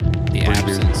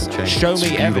show me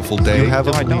beautiful evidence. day. You have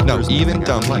a no, even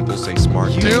dumb people say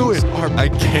smart things. You are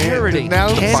parroting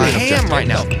him right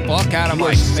now. Fuck out of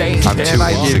my face. I'm too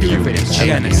stupid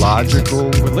and logical,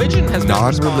 religion has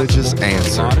non-religious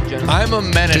answer. I'm a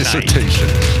Mennonite. Dissertation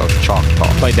of chalk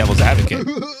talk. Play devil's advocate.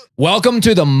 Welcome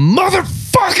to the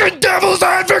motherfucking Devil's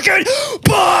Advocate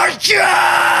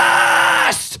podcast.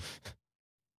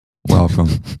 Welcome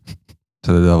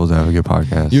to the Devil's Advocate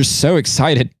podcast. You're so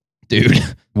excited, dude.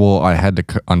 Well, I had to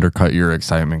undercut your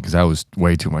excitement because that was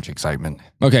way too much excitement.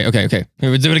 Okay. Here,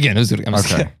 let's do it again. I'm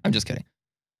just kidding.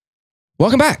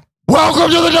 Welcome back. Welcome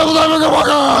to the Devil's Advocate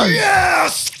podcast.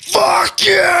 Yes. Fuck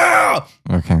yeah.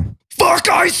 Okay. Fuck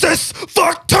ISIS.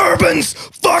 Fuck turbans.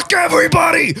 Fuck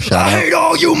everybody. I hate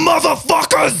all you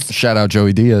motherfuckers. Shout out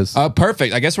Joey Diaz.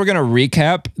 Perfect. I guess we're going to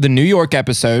recap the New York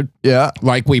episode. Yeah.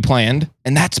 Like we planned.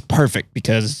 And that's perfect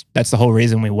because that's the whole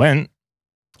reason we went.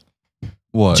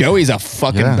 What? Joey's a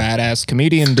fucking badass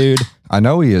comedian, dude. I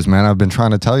know he is, man. I've been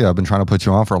trying to tell you. I've been trying to put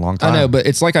you on for a long time. I know, but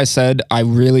it's like I said, I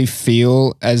really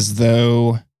feel as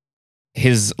though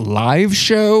his live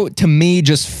show to me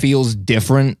just feels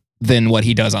different than what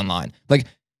he does online. Like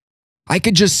I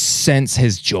could just sense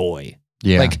his joy.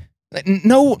 Yeah. Like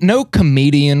no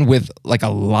comedian with like a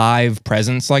live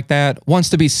presence like that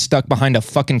wants to be stuck behind a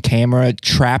fucking camera,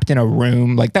 trapped in a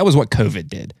room. Like that was what COVID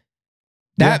did.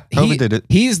 COVID did it.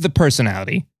 He's the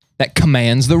personality that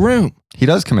commands the room. He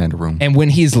does command a room. And when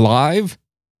he's live,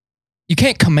 you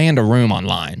can't command a room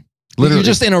online. Literally. You're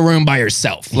just in a room by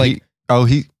yourself. Like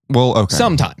okay.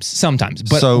 Sometimes.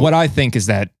 But So- what I think is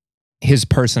that his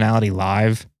personality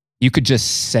live, you could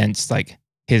just sense like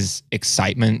his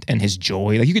excitement and his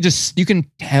joy. Like you can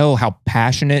tell how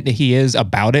passionate he is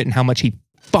about it and how much he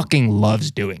fucking loves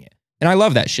doing it. And I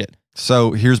love that shit.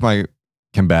 So here's my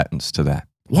combatants to that.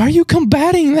 Why are you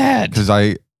combating that? Because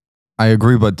I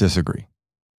agree but disagree.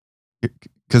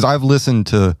 Because I've listened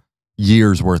to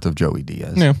years worth of Joey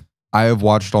Diaz. Yeah. I have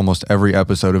watched almost every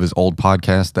episode of his old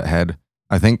podcast that had,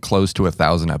 I think, close to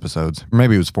 1,000 episodes. Or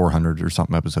maybe it was 400 or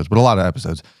something episodes, but a lot of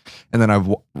episodes. And then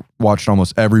I've watched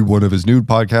almost every one of his nude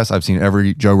podcasts. I've seen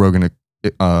every Joe Rogan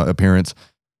appearance.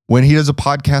 When he does a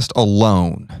podcast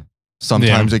alone,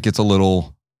 sometimes it gets a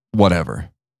little whatever.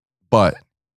 But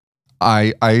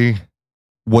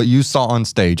what you saw on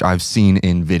stage, I've seen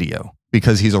in video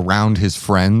because he's around his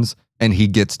friends and he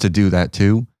gets to do that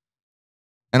too.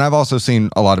 And I've also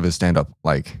seen a lot of his stand up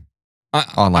like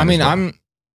online. I mean,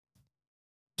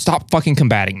 stop fucking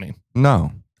combating me.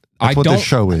 No, that's what this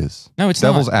show is. No, it's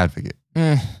Devil's not. Advocate.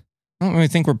 I don't really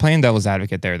think we're playing Devil's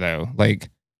Advocate there though. Like,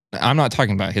 I'm not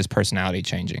talking about his personality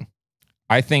changing.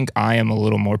 I think I am a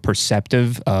little more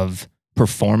perceptive of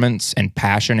performance and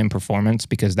passion in performance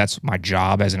because that's my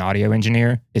job as an audio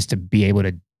engineer, is to be able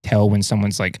to tell when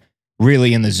someone's like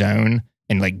really in the zone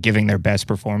and like giving their best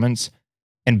performance.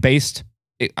 And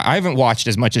I haven't watched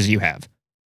as much as you have,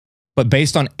 but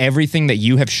based on everything that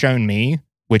you have shown me,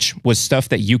 which was stuff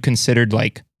that you considered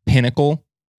like pinnacle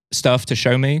stuff to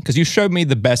show me, because you showed me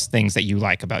the best things that you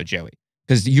like about Joey,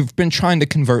 because you've been trying to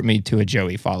convert me to a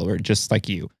Joey follower just like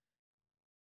you.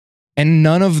 And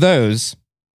none of those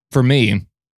for me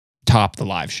top the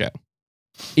live show.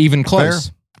 Even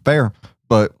close. Fair.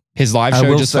 But his live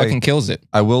show just fucking kills it.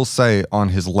 I will say on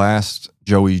his last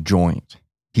Joey joint,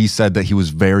 he said that he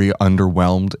was very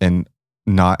underwhelmed and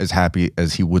not as happy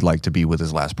as he would like to be with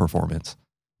his last performance,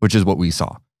 which is what we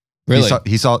saw. Really?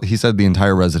 He said the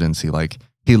entire residency, like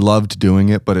he loved doing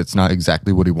it, but it's not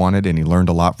exactly what he wanted. And he learned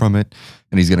a lot from it.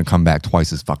 And he's going to come back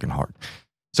twice as fucking hard.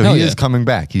 So he is coming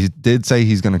back. He did say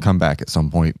he's going to come back at some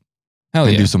point.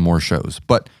 And do some more shows.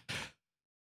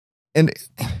 And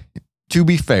to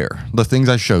be fair, the things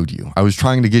I showed you, I was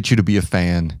trying to get you to be a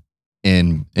fan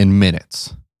in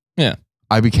minutes. Yeah.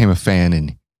 I became a fan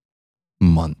in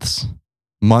months.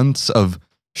 Months of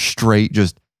straight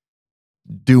just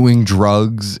doing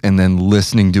drugs and then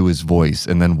listening to his voice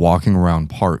and then walking around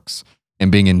parks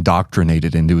and being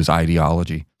indoctrinated into his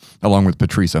ideology along with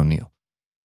Patrice O'Neal.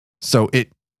 So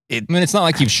I mean, it's not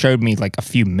like you've showed me like a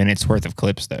few minutes worth of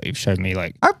clips, though. You've showed me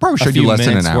like I probably showed you less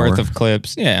than an hour worth of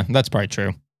clips. Yeah, that's probably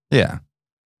true. Yeah,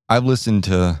 I've listened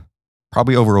to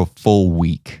probably over a full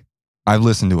week. I've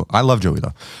listened to it. I love Joey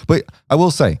though, but I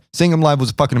will say seeing him live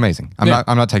was fucking amazing. I'm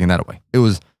not taking that away. It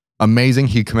was amazing.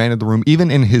 He commanded the room, even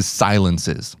in his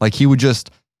silences. Like he would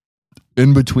just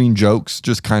in between jokes,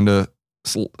 just kind of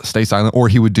stay silent, or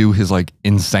he would do his like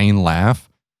insane laugh.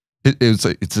 It's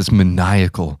this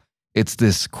maniacal. It's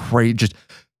this crazy, just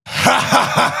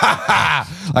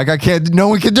like no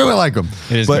one can do it like him.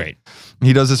 It is great.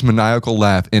 He does this maniacal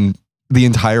laugh and the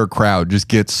entire crowd just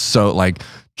gets so like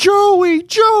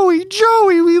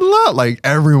Joey, we love, like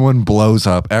everyone blows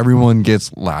up. Everyone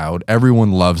gets loud.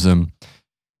 Everyone loves him.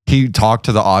 He talked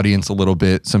to the audience a little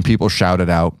bit. Some people shouted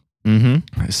out.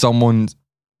 Someone,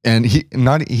 and he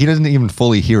doesn't even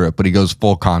fully hear it, but he goes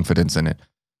full confidence in it.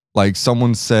 Like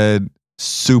someone said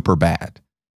super bad,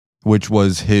 which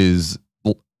was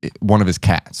one of his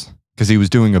cats, because he was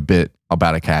doing a bit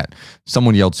about a cat.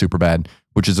 Someone yelled super bad,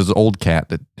 which is his old cat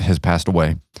that has passed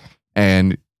away.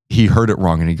 And he heard it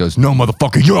wrong and he goes, "No,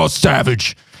 motherfucker, you're a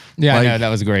savage." Yeah, like, I know, that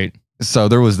was great. So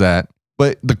there was that.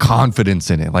 But the confidence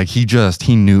in it, like he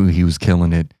knew he was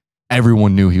killing it.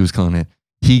 Everyone knew he was killing it.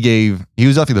 He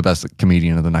was definitely the best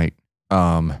comedian of the night.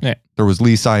 There was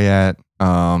Lee Syatt,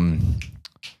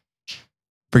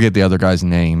 forget the other guy's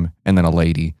name, and then a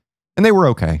lady. And they were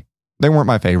okay. They weren't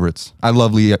my favorites. I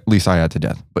love Lee Syatt to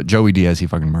death, but Joey Diaz, he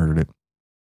fucking murdered it.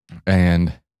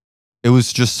 And it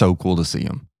was just so cool to see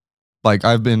him. Like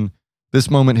this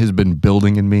moment has been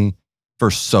building in me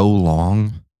for so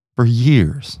long, for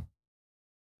years,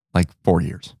 like 4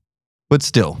 years, but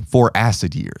still 4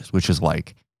 acid years, which is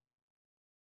like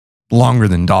longer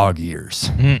than dog years.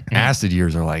 Acid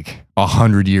years are like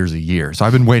 100 years a year. So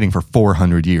I've been waiting for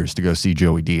 400 years to go see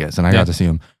Joey Diaz, and I got to see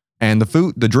him. And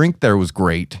the drink there was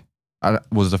great.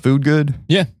 Was the food good?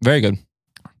 Yeah, very good.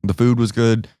 The food was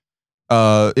good.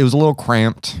 It was a little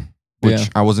cramped, which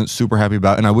I wasn't super happy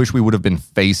about. And I wish we would have been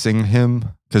facing him,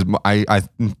 because I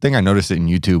think I noticed it in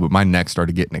YouTube, but my neck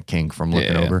started getting a kink from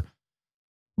looking over.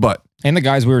 But and the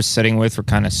guys we were sitting with were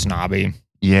kind of snobby.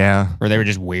 Yeah. Or they were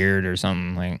just weird or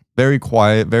something. Like very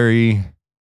quiet, very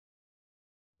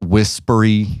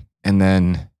whispery, and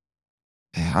then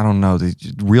I don't know, the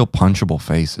real punchable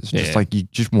faces. Just like you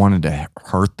just wanted to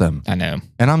hurt them. I know.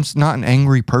 And I'm not an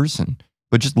angry person,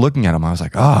 but just looking at them, I was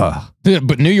like, ah.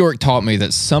 But New York taught me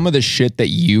that some of the shit that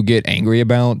you get angry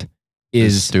about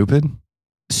is stupid.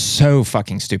 So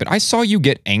fucking stupid. I saw you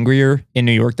get angrier in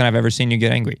New York than I've ever seen you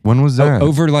get angry. When was that?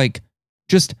 Over like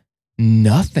just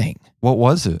nothing. What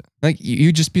was it? Like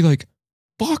you just be like,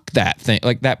 fuck that thing.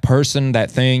 Like that person,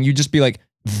 that thing. You just be like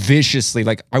viciously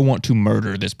like, I want to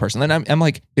murder this person. And I'm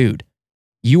like, dude,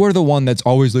 you are the one that's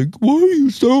always like, why are you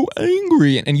so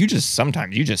angry? And you just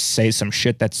sometimes you just say some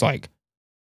shit that's like,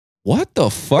 what the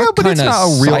fuck kind of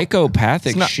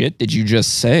psychopathic shit did you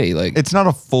just say? Like, it's not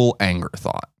a full anger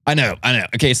thought. I know.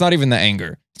 Okay, it's not even the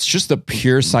anger. It's just the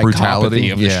pure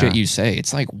psychopathy of the shit you say.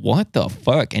 It's like, what the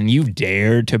fuck? And you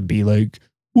dare to be like,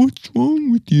 what's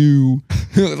wrong with you?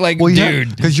 Like, well,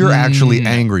 dude. Because you're actually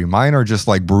angry. Mine are just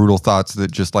like brutal thoughts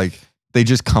that just like, they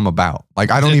just come about. Like,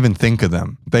 I don't even think of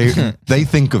them. They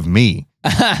think of me.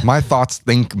 My thoughts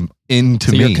think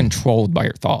into me. You're controlled by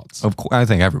your thoughts. Of course, I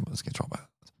think everyone's controlled by it.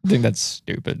 I think that's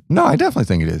stupid. No, I definitely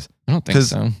think it is. I don't think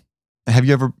so. Have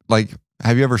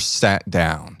you ever sat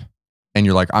down and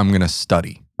you're like, I'm going to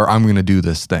study or I'm going to do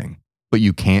this thing, but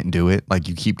you can't do it? Like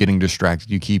you keep getting distracted.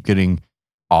 You keep getting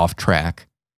off track.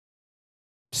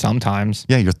 Sometimes.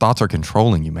 Yeah, your thoughts are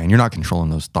controlling you, man. You're not controlling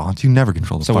those thoughts. You never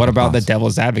control the So what about the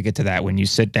devil's advocate to that? When you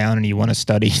sit down and you want to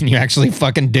study and you actually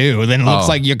fucking do, then it looks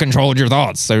like you controlled your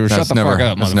thoughts. So shut the fuck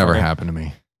up, That's never happened to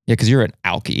me. Yeah, because you're an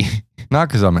alkie. Not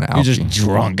because I'm an alkie. You're just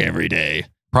drunk every day.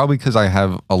 Probably because I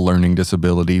have a learning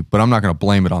disability, but I'm not going to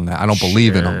blame it on that. I don't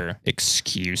believe in them.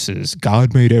 Excuses.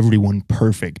 God made everyone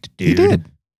perfect, dude. He did.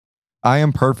 I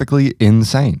am perfectly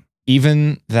insane.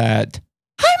 Even that,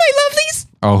 hi, my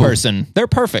lovelies person. They're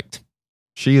perfect.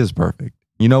 She is perfect.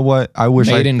 You know what? I wish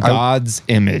Made in God's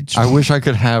image. I wish I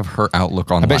could have her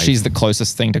outlook on life. I bet she's the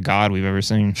closest thing to God we've ever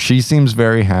seen. She seems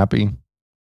very happy.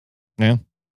 Yeah.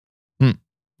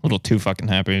 A little too fucking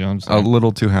happy. A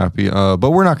little too happy.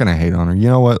 But we're not going to hate on her. You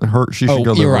know what? She should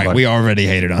go live you're her right. life. We already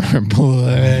hated on her.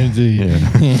 Plenty.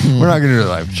 We're not going to do her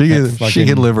life. She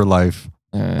could live her life.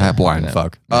 That blind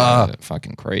fuck.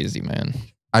 Fucking crazy, man.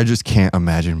 I just can't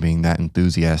imagine being that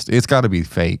enthusiastic. It's got to be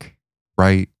fake,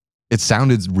 right? It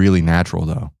sounded really natural,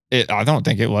 though. I don't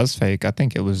think it was fake. I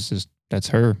think it was just, that's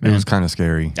her, man. It was kind of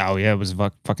scary. Oh, yeah. It was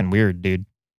fucking weird, dude.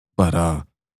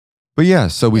 But yeah,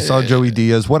 so we saw Joey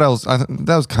Diaz. What else? That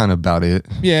was kind of about it.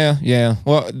 Yeah.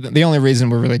 Well, the only reason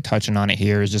we're really touching on it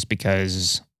here is just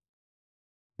because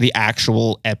the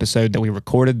actual episode that we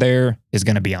recorded there is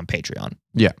going to be on Patreon.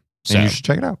 Yeah. So and you should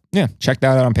check it out. Yeah. Check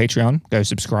that out on Patreon. Go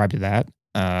subscribe to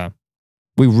that.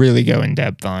 We really go in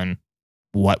depth on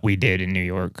what we did in New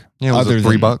York. Yeah, was it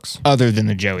 $3? Other than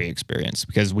the Joey experience,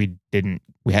 because we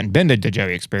hadn't been to the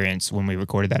Joey experience when we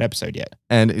recorded that episode yet.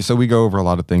 And so we go over a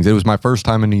lot of things. It was my first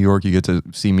time in New York. You get to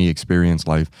see me experience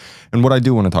life. And what I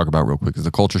do want to talk about real quick is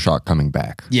the culture shock coming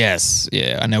back. Yes.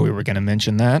 Yeah. I know we were going to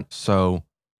mention that. So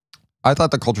I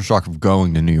thought the culture shock of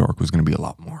going to New York was going to be a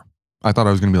lot more. I thought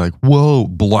I was going to be like, whoa,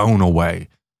 blown away.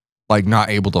 Like not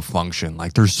able to function.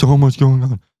 Like there's so much going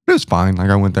on. It was fine. Like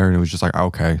I went there and it was just like,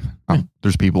 okay,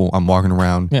 there's people. I'm walking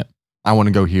around. Yeah. I want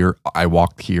to go here. I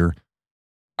walked here.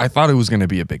 I thought it was going to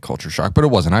be a big culture shock, but it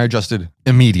wasn't. I adjusted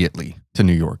immediately to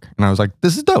New York. And I was like,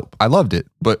 this is dope. I loved it,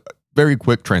 but very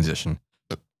quick transition.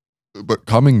 But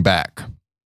coming back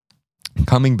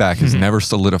has never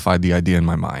solidified the idea in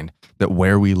my mind that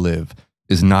where we live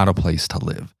is not a place to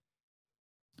live.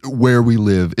 Where we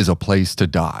live is a place to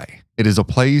die. It is a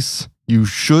place you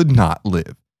should not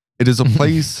live. It is a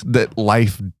place that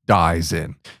life dies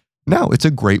in. No, it's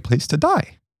a great place to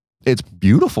die. It's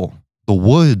beautiful. The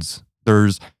woods,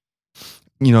 there's,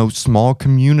 small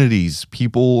communities.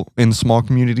 People in small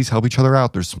communities help each other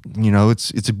out. There's,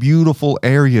 it's a beautiful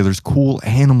area. There's cool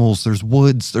animals. There's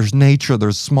woods. There's nature.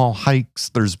 There's small hikes.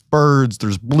 There's birds.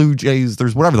 There's blue jays.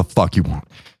 There's whatever the fuck you want.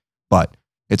 But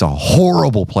it's a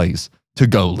horrible place to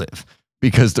go live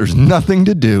because there's nothing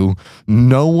to do.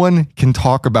 No one can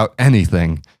talk about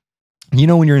anything. When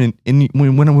you're when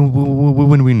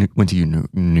we went to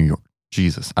New York,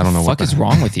 Jesus, I don't know what the fuck is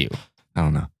wrong with you. I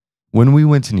don't know. When we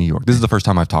went to New York, this is the first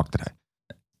time I've talked today.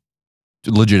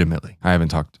 Legitimately, I haven't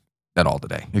talked at all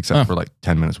today, except for like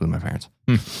 10 minutes with my parents.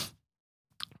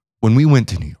 When we went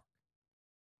to New York,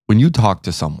 when you talk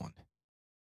to someone,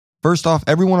 first off,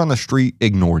 everyone on the street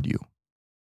ignored you,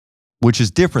 which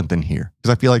is different than here.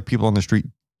 Because I feel like people on the street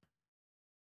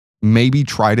maybe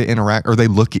try to interact or they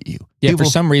look at you. Yeah, for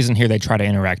some reason here they try to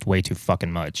interact way too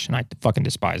fucking much. And I fucking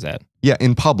despise that. Yeah,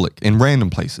 in public, in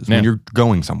random places, when you're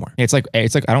going somewhere. It's like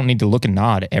I don't need to look and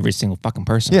nod at every single fucking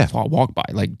person I walk by.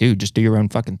 Like, dude, just do your own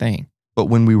fucking thing. But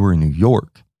when we were in New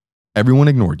York, everyone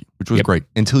ignored you, which was great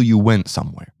until you went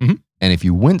somewhere. And if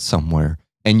you went somewhere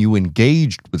and you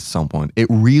engaged with someone, it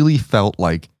really felt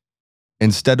like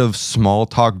instead of small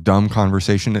talk, dumb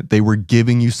conversation, they were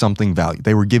giving you something valuable.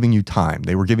 They were giving you time.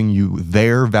 They were giving you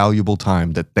their valuable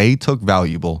time that they took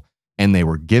valuable and they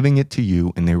were giving it to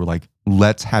you. And they were like,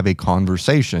 let's have a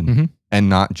conversation and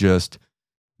not just,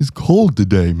 it's cold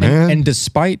today, man. And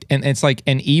it's like,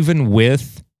 and even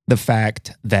with the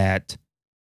fact that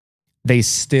they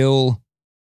still,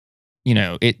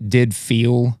 it did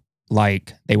feel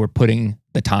like they were putting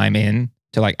the time in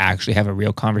to like actually have a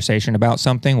real conversation about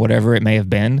something, whatever it may have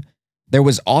been. There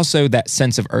was also that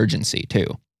sense of urgency too,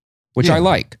 which I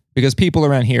like because people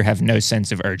around here have no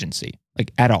sense of urgency,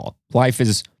 like at all. Life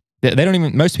is, they don't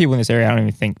even, most people in this area, I don't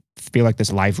even feel like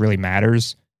this life really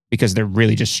matters because they're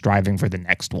really just striving for the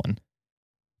next one.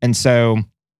 And so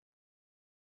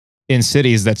in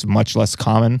cities, that's much less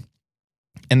common.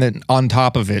 And then on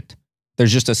top of it,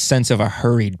 there's just a sense of a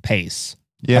hurried pace.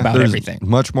 About everything.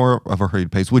 Much more of a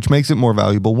hurried pace, which makes it more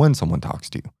valuable when someone talks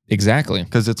to you. Exactly.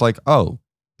 Because it's like, oh,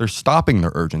 they're stopping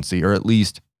their urgency or at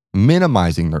least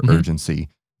minimizing their urgency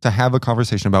to have a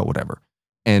conversation about whatever.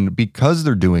 And because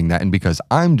they're doing that and because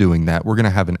I'm doing that, we're going to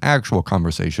have an actual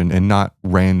conversation and not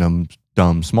random,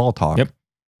 dumb small talk.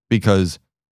 Because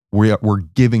we're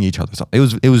giving each other something.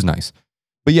 It was nice.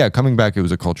 But yeah, coming back, it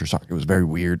was a culture shock. It was very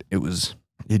weird.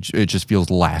 It just feels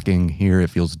lacking here.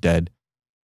 It feels dead.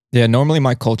 Yeah, normally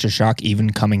my culture shock, even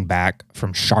coming back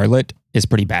from Charlotte, is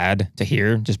pretty bad to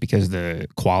hear just because the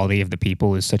quality of the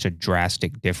people is such a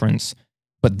drastic difference.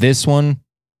 But this one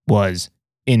was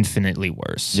infinitely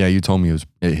worse. Yeah, you told me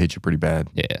it hit you pretty bad.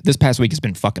 Yeah, this past week has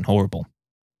been fucking horrible.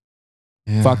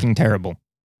 Yeah. Fucking terrible.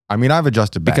 I mean, I've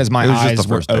adjusted back. Because my eyes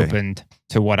were opened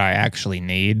to what I actually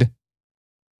need.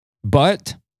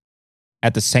 But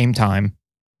at the same time,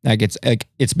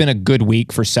 it's been a good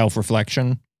week for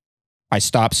self-reflection. I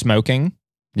stopped smoking.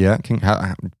 Yeah.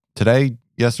 Today,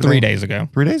 yesterday? 3 days ago.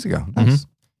 3 days ago. Nice.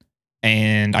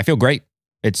 And I feel great.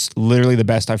 It's literally the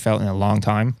best I've felt in a long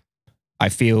time. I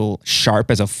feel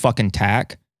sharp as a fucking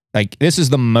tack. Like, this is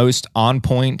the most on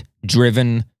point,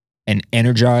 driven, and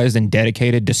energized and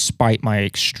dedicated despite my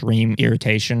extreme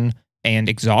irritation and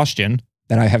exhaustion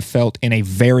that I have felt in a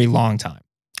very long time.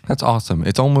 That's awesome.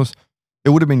 It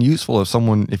would have been useful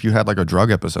if you had like a drug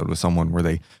episode with someone where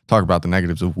they talk about the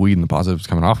negatives of weed and the positives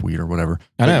coming off weed or whatever.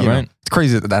 I know, right? It's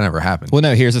crazy that never happened. Well,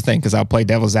 no, here's the thing, because I'll play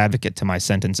devil's advocate to my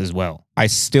sentence as well. I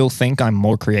still think I'm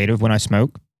more creative when I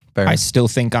smoke. Fair. I still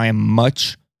think I am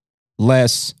much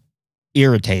less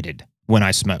irritated when I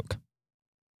smoke.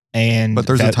 But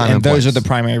there's a time and those place. are the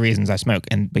primary reasons I smoke.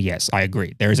 But yes, I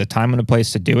agree. There is a time and a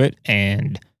place to do it.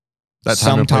 And that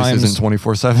time and place isn't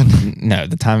 24/7? No,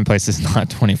 the time and place is not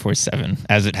 24/7,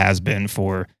 as it has been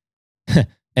for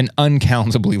an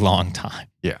uncountably long time.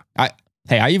 Yeah. I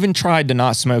even tried to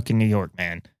not smoke in New York,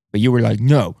 man. But you were like,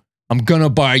 no, I'm going to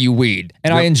buy you weed.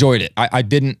 And I enjoyed it. I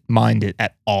didn't mind it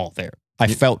at all there. I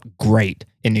felt great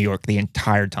in New York the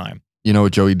entire time. You know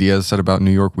what Joey Diaz said about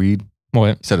New York weed?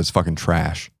 What? He said it's fucking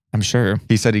trash. I'm sure.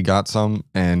 He said he got some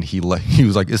and he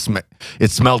was like, it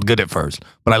smelled good at first,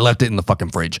 but I left it in the fucking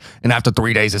fridge. And after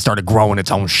 3 days, it started growing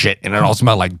its own shit and it all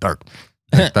smelled like dirt.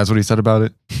 That's what he said about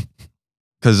it.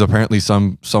 Because apparently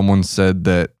someone said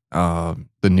that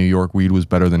the New York weed was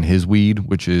better than his weed,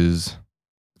 which is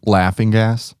laughing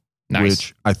gas,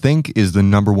 which I think is the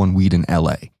number one weed in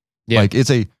LA. Yeah. Like it's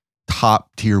a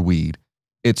top tier weed.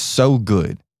 It's so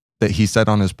good that he said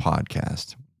on his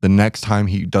podcast, the next time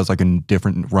he does like a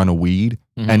different run of weed,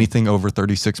 anything over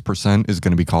 36% is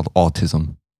going to be called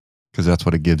autism because that's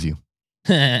what it gives you.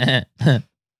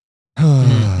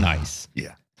 Nice.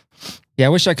 Yeah. Yeah, I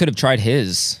wish I could have tried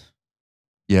his.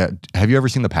 Yeah. Have you ever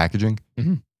seen the packaging?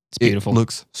 Mm-hmm. It's beautiful. It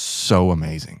looks so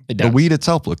amazing. It does. The weed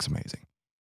itself looks amazing.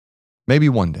 Maybe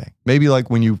one day. Maybe like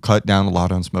when you cut down a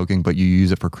lot on smoking, but you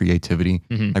use it for creativity.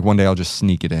 Like one day I'll just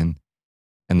sneak it in.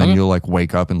 And then you'll like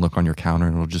wake up and look on your counter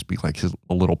and it'll just be like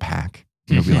a little pack.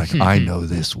 And you'll be like, I know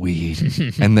this weed.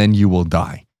 And then you will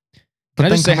die. Can I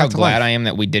just say how glad I am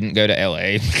that we didn't go to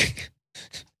LA?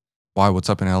 Why? What's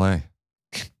up in LA?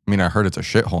 I mean, I heard it's a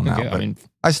shithole now, but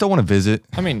I still want to visit.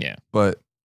 I mean, yeah. But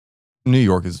New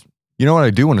York is, you know what I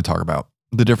do want to talk about?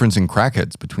 The difference in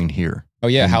crackheads between here. Oh,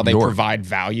 yeah. How they provide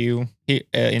value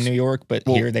in New York, but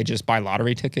here they just buy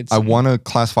lottery tickets. I want to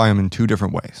classify them in two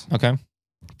different ways. Okay.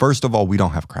 First of all, we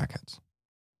don't have crackheads.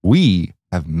 We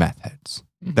have meth heads.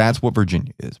 That's what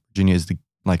Virginia is. Virginia is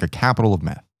like a capital of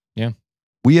meth. Yeah.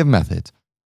 We have meth heads.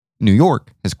 New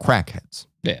York has crackheads.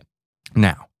 Yeah.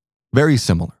 Now, very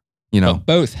similar. You know, but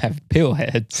both have pill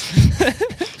heads.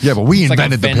 Yeah, but we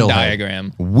invented the pill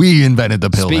diagram. Head. We invented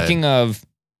the pill Speaking head. of,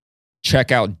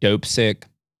 check out Dope Sick.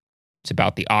 It's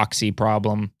about the oxy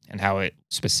problem and how it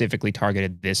specifically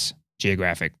targeted this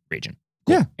geographic region.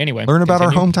 Cool. Yeah. Anyway, learn about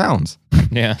our hometowns.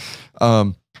 Yeah.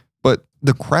 But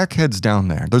the crackheads down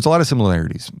there, there's a lot of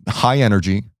similarities. High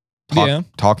energy,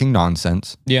 talking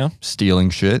nonsense, stealing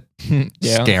shit,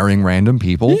 scaring random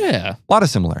people. Yeah. A lot of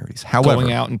similarities. However,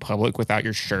 going out in public without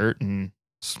your shirt and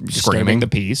screaming the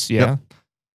peace. Yeah. Yep.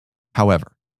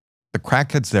 However, the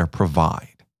crackheads there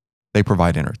provide. They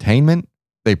provide entertainment.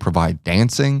 They provide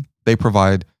dancing. They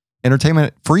provide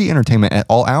entertainment, free entertainment at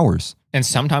all hours. And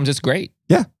sometimes it's great.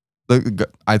 Yeah.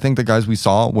 I think the guys we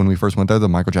saw when we first went there, the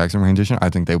Michael Jackson rendition, I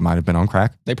think they might have been on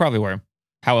crack. They probably were.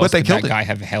 How else could that guy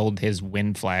have held his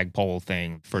wind flag pole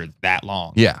thing for that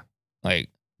long? Yeah. Like,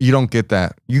 you don't get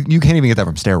that. You can't even get that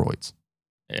from steroids.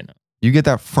 Yeah, no. You get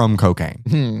that from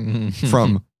cocaine.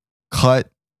 From cut,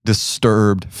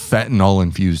 disturbed,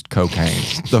 fentanyl-infused cocaine.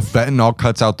 The fentanyl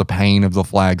cuts out the pain of the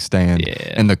flag stand,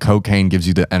 and the cocaine gives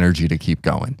you the energy to keep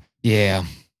going. Yeah.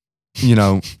 You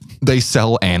know, they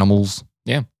sell animals.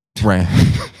 Yeah. Right.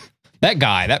 That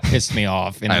guy, that pissed me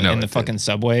off in the fucking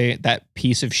subway. That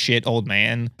piece of shit old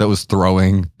man. That was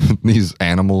throwing these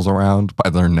animals around by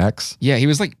their necks. Yeah, he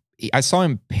was like, I saw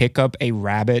him pick up a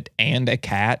rabbit and a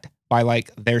cat by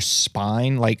like their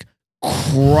spine, like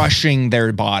crushing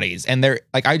their bodies. And they're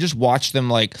like, I just watched them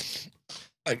like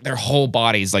their whole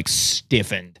bodies like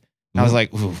stiffened. I was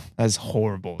like, ooh, that's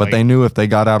horrible. But like, they knew if they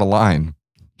got out of line,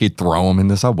 he'd throw them in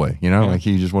the subway, you know, like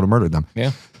he just would have murdered them.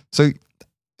 Yeah. So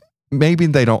maybe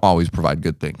they don't always provide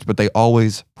good things, but they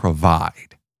always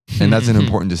provide. And that's an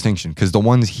important distinction because the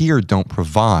ones here don't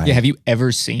provide. Yeah. Have you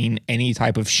ever seen any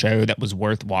type of show that was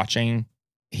worth watching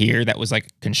here that was like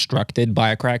constructed by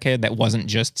a crackhead that wasn't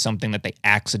just something that they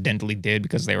accidentally did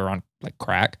because they were on like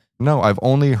crack? No, I've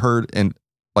only heard in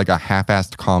like a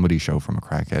half-assed comedy show from a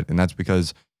crackhead. And that's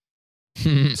because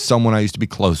someone I used to be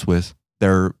close with,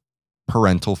 their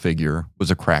parental figure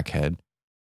was a crackhead.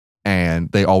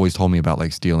 And they always told me about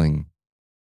like stealing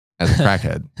as a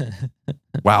crackhead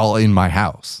while in my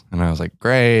house. And I was like,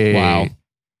 great. Wow.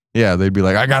 Yeah, they'd be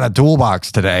like, I got a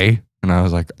toolbox today. And I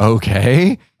was like,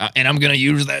 okay. And I'm going to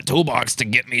use that toolbox to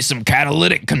get me some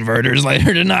catalytic converters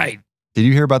later tonight. Did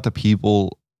you hear about the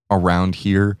people around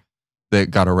here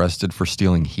that got arrested for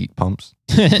stealing heat pumps?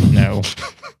 No.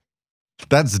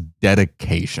 That's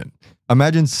dedication.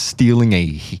 Imagine stealing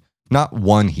not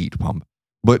one heat pump,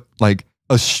 but like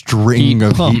a string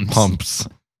of heat pumps.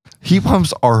 Heat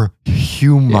pumps are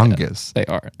humongous. Yeah, they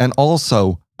are. And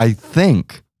also, I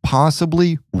think,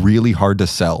 possibly really hard to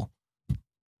sell.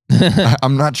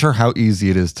 I'm not sure how easy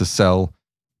it is to sell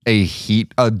a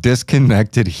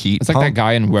disconnected heat pump. It's like that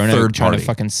guy in Roanoke trying to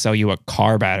fucking sell you a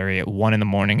car battery at 1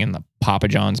 a.m. in the Papa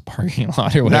John's parking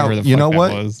lot or whatever the fuck you know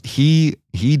what? Was. He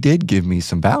did give me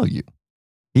some value.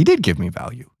 He did give me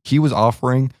value. He was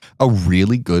offering a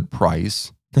really good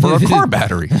price for a car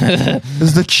battery. This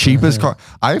is the cheapest car.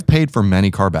 I've paid for many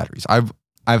car batteries.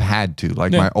 I've had to.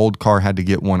 Like Yeah. my old car had to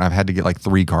get one. I've had to get like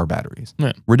 3 car batteries.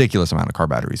 Yeah. Ridiculous amount of car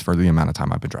batteries for the amount of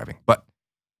time I've been driving. But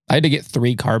I had to get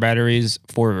 3 car batteries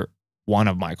for one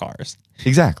of my cars.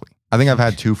 exactly. I think I've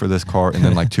had 2 for this car and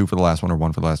then like 2 for the last one or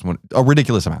 1 for the last one. A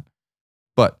ridiculous amount.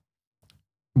 But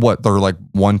what? They're like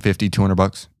 $150,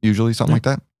 $200 usually, something like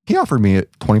that. He offered me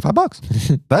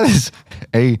 $25. That is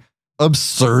a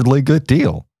absurdly good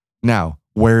deal. Now,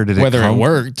 where did it Whether come? it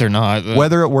worked or not.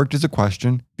 Whether it worked is a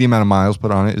question. The amount of miles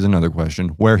put on it is another question.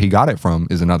 Where he got it from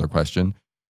is another question.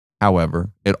 However,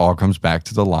 it all comes back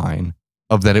to the line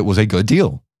of that it was a good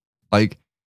deal. Like,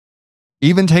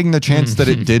 even taking the chance that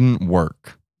it didn't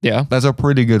work, Yeah. that's a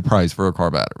pretty good price for a car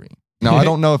battery. Now, I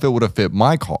don't know if it would have fit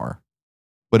my car,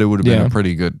 but it would have been Yeah. a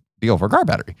pretty good deal for a car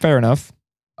battery. Fair enough.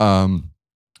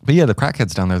 But yeah, the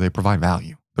crackheads down there, they provide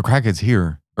value. The crackheads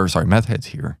here, meth heads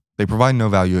here, they provide no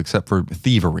value except for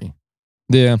thievery.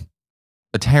 Yeah.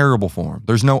 A terrible form.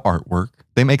 There's no artwork.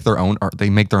 They make their own art. They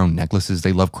make their own necklaces.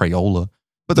 They love Crayola,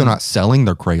 but they're not selling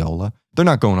their Crayola. They're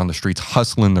not going on the streets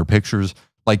hustling their pictures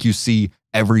like you see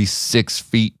every 6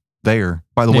 feet there.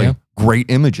 By the Yeah. way, great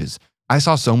images. I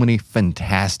saw so many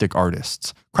fantastic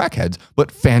artists, crackheads,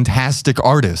 but fantastic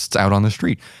artists out on the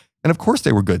street. And of course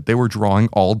they were good. They were drawing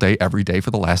all day, every day for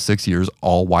the last 6 years,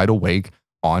 all wide awake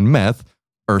on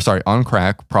on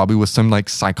crack, probably with some like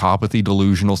psychopathy,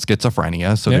 delusional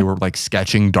schizophrenia. So they were like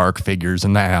sketching dark figures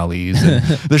in the alleys and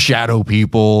the shadow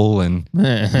people. And,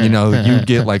 you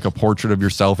get like a portrait of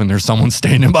yourself and there's someone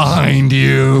standing behind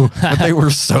you. But they were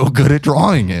so good at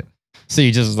drawing it. So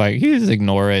you just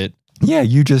ignore it. Yeah,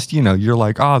 you just, you're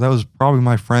like, oh, that was probably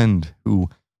my friend who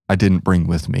I didn't bring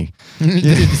with me.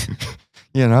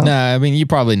 Nah, I mean, you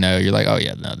probably know. You're like, oh,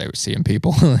 yeah, no, they were seeing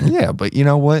people. Yeah, but you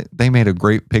know what? They made a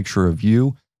great picture of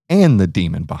you and the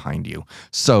demon behind you.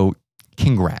 So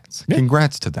congrats. Yeah.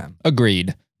 Congrats to them.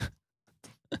 Agreed.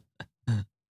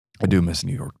 I do miss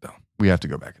New York, though. We have to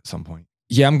go back at some point.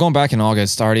 Yeah, I'm going back in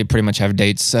August. I already pretty much have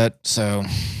dates set. So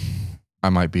I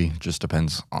might be. Just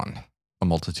depends on a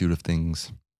multitude of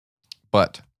things.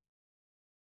 But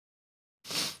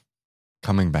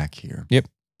coming back here. Yep.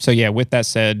 So yeah, with that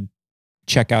said,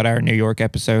 check out our New York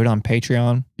episode on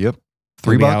Patreon. Yep.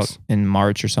 It'll be $3 out in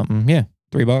March or something. Yeah,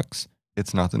 $3.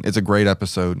 It's nothing. It's a great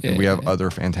episode. And we have Yeah. other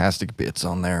fantastic bits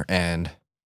on there. And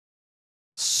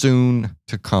soon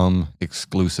to come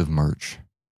exclusive merch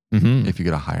Mm-hmm. if you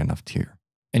get a high enough tier.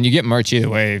 And you get merch either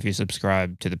way if you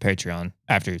subscribe to the Patreon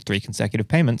after 3 consecutive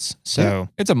payments. So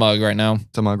it's a mug right now.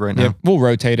 It's a mug right now. Yep, we'll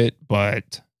rotate it,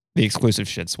 but the exclusive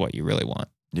shit's what you really want.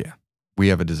 Yeah. We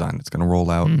have a design that's going to roll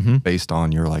out Mm-hmm. based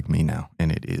on You're Like Me Now.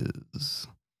 And it is,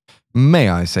 may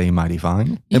I say, mighty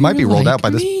fine. It might be rolled out by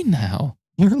this. Me now.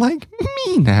 You're like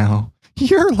me now.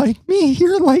 You're like me.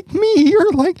 You're like me.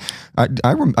 You're like. I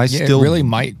still it really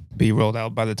might be rolled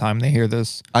out by the time they hear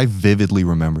this. I vividly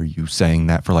remember you saying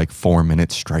that for like 4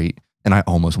 minutes straight, and I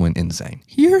almost went insane.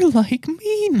 You're like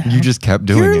me now. You just kept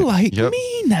doing it. You're like Yep.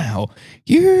 me now.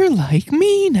 You're like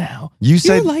me now. You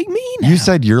said You're like me now. you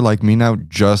said you're like me now,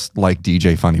 just like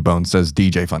DJ Funnybone says.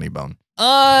 DJ Funnybone.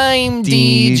 I'm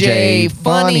DJ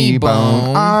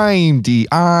Funnybone. I'm D.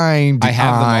 I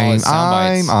have them all as sound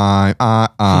bites.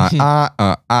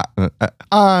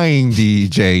 I'm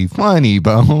DJ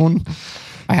Funnybone.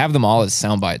 I have them all as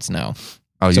sound bites now.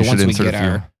 Oh, So you should once we insert get a few.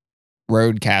 our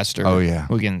Roadcaster, Oh yeah.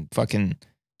 we can fucking.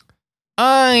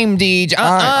 I'm DJ.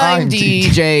 I'm I'm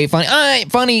DJ Funny.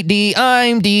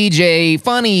 I'm DJ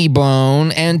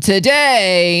Funnybone, and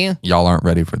today Y'all aren't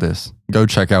ready for this. Go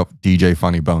check out DJ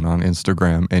Funnybone on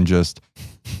Instagram and just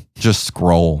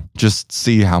scroll. Just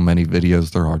see how many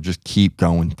videos there are. Just keep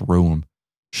going through them.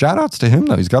 Shout outs to him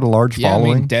though. He's got a large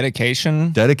following.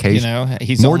 dedication. Dedication. You know,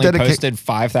 he's More only dedica- posted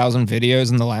 5,000 videos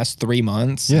in the last 3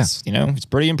 months. Yeah. It's, it's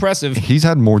pretty impressive. He's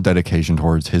had more dedication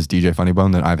towards his DJ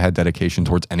Funnybone than I've had dedication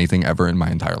towards anything ever in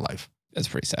my entire life. That's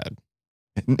pretty sad.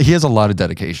 He has a lot of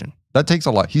dedication. That takes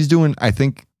a lot. He's doing, I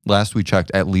think last we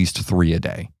checked, at least 3 a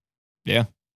day. Yeah.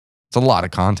 It's a lot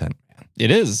of content.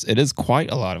 It is. It is quite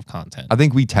a lot of content. I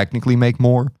think we technically make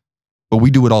more, but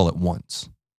we do it all at once.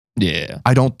 Yeah.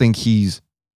 I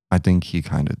think he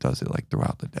kind of does it like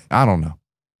throughout the day. I don't know.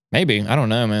 Maybe. I don't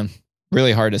know, man.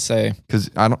 Really hard to say. Because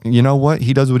you know what?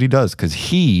 He does what he does because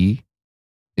he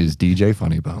is DJ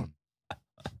Funnybone.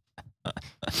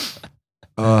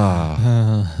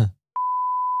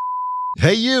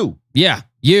 Hey, you. Yeah.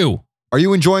 You. Are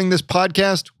you enjoying this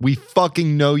podcast? We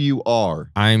fucking know you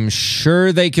are. I'm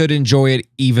sure they could enjoy it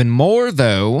even more,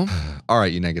 though. All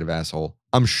right, you negative asshole.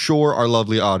 I'm sure our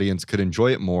lovely audience could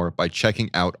enjoy it more by checking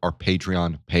out our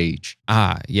Patreon page.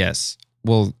 Ah, yes.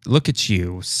 Well, look at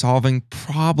you solving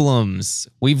problems.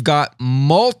 We've got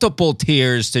multiple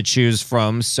tiers to choose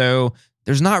from, so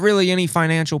there's not really any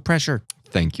financial pressure.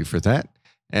 Thank you for that.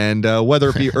 And whether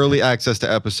it be early access to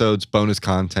episodes, bonus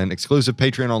content, exclusive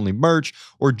Patreon-only merch,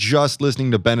 or just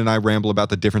listening to Ben and I ramble about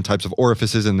the different types of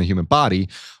orifices in the human body,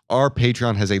 our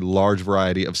Patreon has a large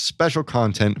variety of special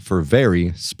content for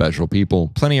very special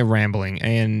people. Plenty of rambling.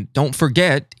 And don't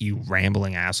forget, you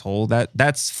rambling asshole,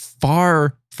 that's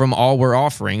far from all we're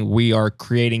offering. We are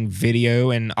creating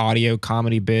video and audio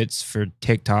comedy bits for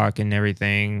TikTok and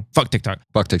everything. Fuck TikTok.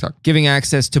 Fuck TikTok. Giving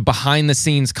access to behind the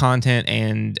scenes content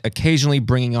and occasionally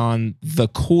bringing on the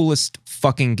coolest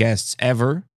fucking guests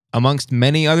ever, amongst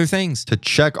many other things. To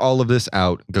check all of this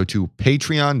out, go to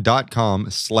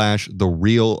patreon.com/The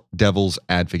Real Devil's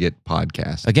Advocate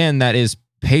Podcast. Again, that is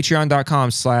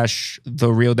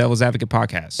patreon.com/The Real Devil's Advocate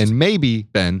Podcast. And maybe,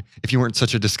 Ben, if you weren't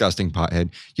such a disgusting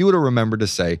pothead, you would have remembered to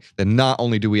say that not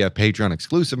only do we have Patreon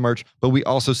exclusive merch, but we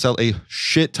also sell a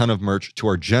shit ton of merch to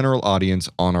our general audience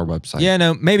on our website. Yeah,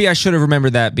 no, maybe I should have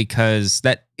remembered that, because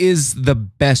that is the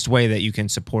best way that you can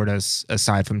support us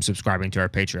aside from subscribing to our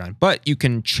Patreon. But you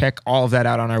can check all of that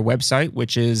out on our website,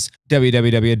 which is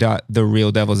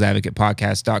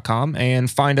www.therealdevilsadvocatepodcast.com,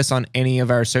 and find us on any of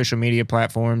our social media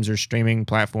platforms or streaming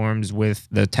platforms with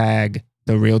the tag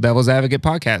The Real Devil's Advocate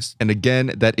Podcast. And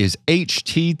again, that is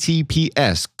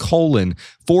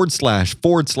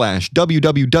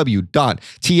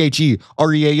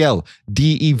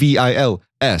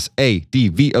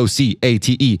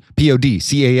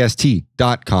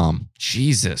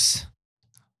Jesus.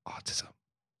 Autism.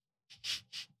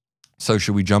 So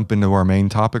should we jump into our main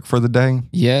topic for the day?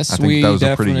 Yes, I think we that was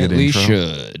a pretty good definitely intro.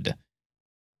 should.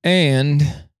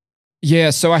 And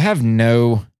yeah, so I have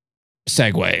no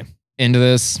segue into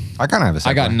this. I kind of have a segue.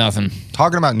 I got nothing.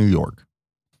 Talking about New York.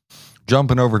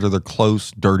 Jumping over to the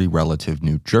close, dirty relative,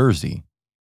 New Jersey.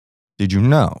 Did you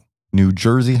know New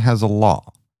Jersey has a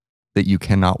law that you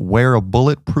cannot wear a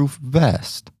bulletproof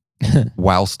vest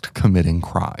whilst committing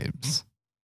crimes?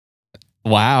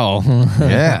 Wow.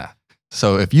 Yeah.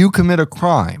 So if you commit a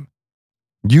crime,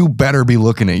 you better be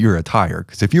looking at your attire,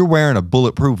 because if you're wearing a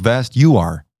bulletproof vest,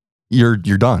 you're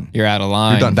done. You're out of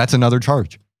line. You're done. That's another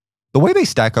charge. The way they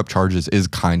stack up charges is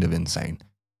kind of insane.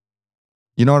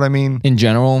 You know what I mean? In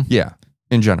general? Yeah,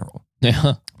 in general.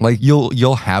 Yeah. Like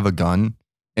you'll have a gun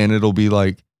and it'll be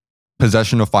like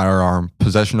possession of firearm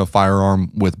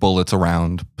with bullets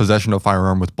around, possession of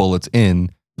firearm with bullets in,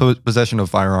 possession of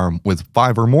firearm with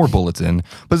 5 or more bullets in,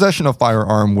 possession of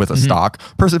firearm with a stock,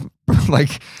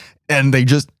 and they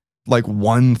just like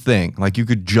one thing. Like you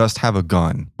could just have a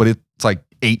gun, but it's like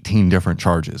 18 different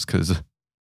charges because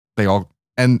they all,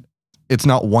 and it's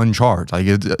not one charge. Like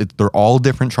they're all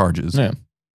different charges. Yeah.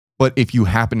 But if you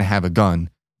happen to have a gun,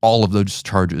 all of those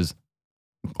charges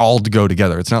all to go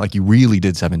together. It's not like you really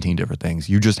did 17 different things.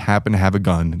 You just happen to have a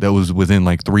gun that was within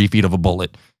like 3 feet of a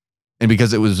bullet. And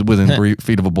because it was within 3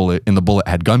 feet of a bullet and the bullet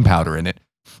had gunpowder in it,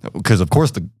 because of course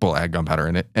the bullet had gunpowder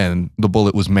in it, and the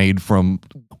bullet was made from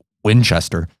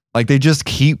Winchester, like they just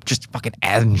keep just fucking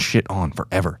adding shit on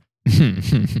forever.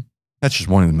 That's just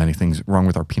one of the many things wrong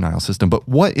with our penal system. But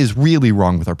what is really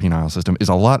wrong with our penal system is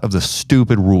a lot of the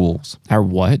stupid rules. Our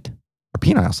what? Our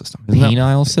penal system.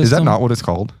 Penile system? Is that not what it's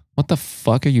called? What the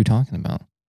fuck are you talking about?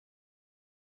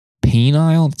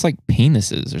 Penile? It's like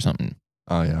penises or something.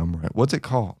 Oh yeah, I'm right. What's it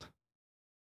called?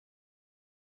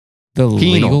 The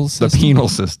legal system? The penal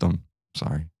system.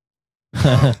 Sorry.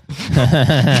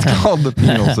 It's called the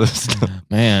penal system.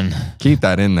 Man. Keep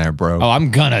that in there, bro. Oh,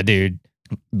 I'm gonna, dude.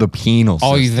 The penal system.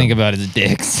 All you think about is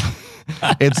dicks.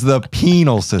 It's the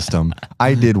penal system.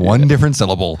 I did one different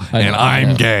syllable, and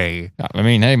I'm gay. I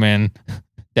mean, hey, man.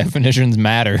 Definitions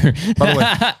matter. By the way,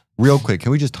 real quick,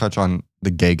 can we just touch on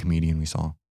the gay comedian we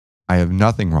saw? I have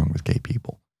nothing wrong with gay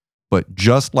people. But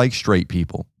just like straight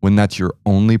people, when that's your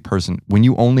only person, when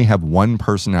you only have one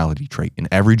personality trait and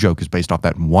every joke is based off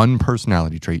that one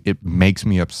personality trait, it makes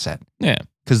me upset. Yeah.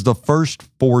 Because the first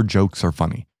 4 jokes are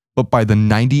funny. But by the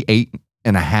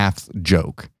 98.5th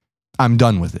joke, I'm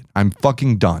done with it. I'm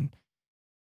fucking done.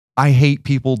 I hate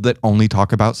people that only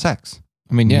talk about sex.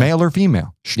 I mean, yeah. Male or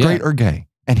female, straight or gay.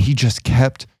 And he just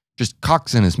kept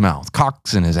cocks in his mouth,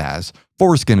 cocks in his ass,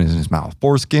 foreskin in his mouth,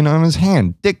 foreskin on his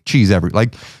hand, dick cheese I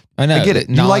know. I get it.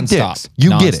 You like dicks.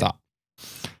 You get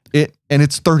it. And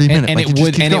it's 30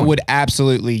 minutes. And it would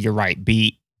absolutely, you're right,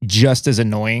 be just as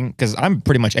annoying, because I'm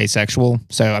pretty much asexual.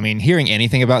 So, I mean, hearing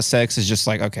anything about sex is just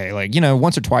like, okay, like, you know,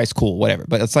 once or twice, cool, whatever.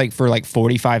 But it's like for like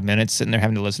 45 minutes sitting there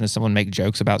having to listen to someone make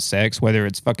jokes about sex, whether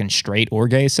it's fucking straight or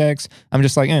gay sex, I'm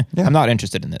just like, Yeah. I'm not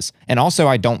interested in this. And also,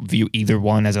 I don't view either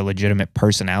one as a legitimate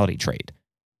personality trait.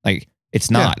 Like, It's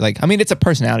not like, I mean, it's a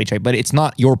personality trait, but it's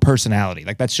not your personality.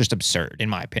 Like that's just absurd in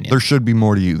my opinion. There should be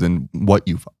more to you than what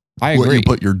you you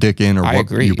put your dick in or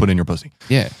what you put in your pussy.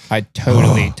 Yeah, I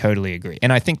totally agree.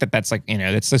 And I think that that's like,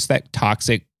 it's just that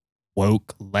toxic,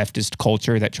 woke, leftist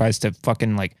culture that tries to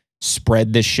fucking like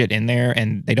spread this shit in there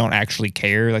and they don't actually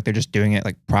care. Like they're just doing it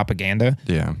like propaganda.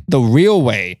 Yeah. The real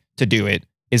way to do it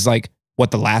is like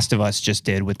what The Last of Us just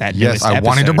did with that. Yes, I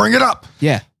wanted to bring it up.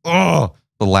 Yeah. Oh,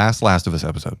 the Last of Us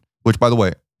episode, which by the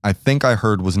way, I think I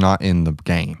heard was not in the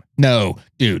game. No,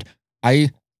 dude.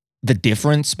 The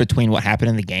difference between what happened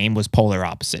in the game was polar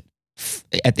opposite.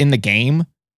 In the game,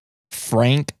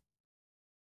 Frank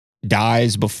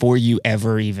dies before you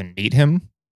ever even meet him.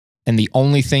 And the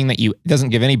only thing that doesn't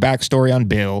give any backstory on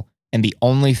Bill. And the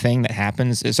only thing that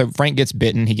happens is, so Frank gets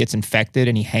bitten, he gets infected,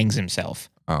 and he hangs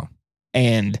himself. Oh.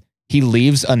 And he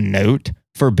leaves a note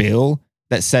for Bill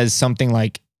that says something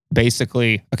like,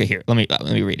 basically, okay, here, let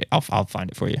me read it. I'll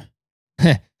find it for you.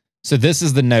 So this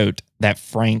is the note that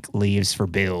Frank leaves for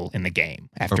Bill in the game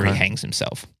after he hangs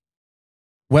himself.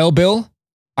 Well, Bill,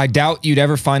 I doubt you'd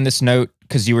ever find this note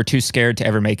because you were too scared to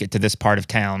ever make it to this part of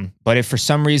town. But if for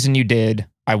some reason you did,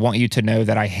 I want you to know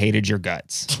that I hated your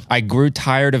guts. I grew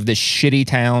tired of this shitty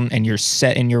town and your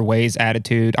set in your ways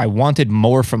attitude. I wanted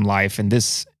more from life than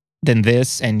this,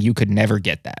 and you could never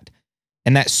get that.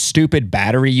 And that stupid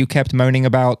battery you kept moaning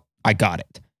about, I got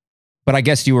it. But I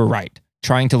guess you were right.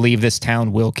 Trying to leave this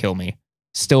town will kill me.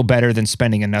 Still better than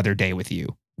spending another day with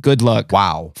you. Good luck.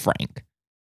 Wow. Frank.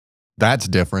 That's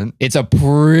different. It's a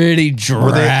pretty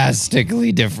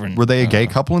drastically different. Were they a gay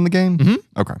couple in the game?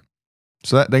 Mm-hmm. Okay.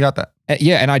 So they got that.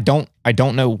 Yeah, and I don't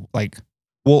know, like...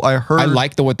 Well, I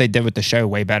like what they did with the show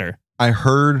way better. I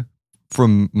heard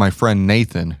from my friend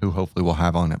Nathan, who hopefully we'll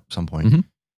have on at some point. Mm-hmm.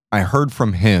 I heard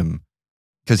from him,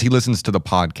 because he listens to the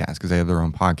podcast, because they have their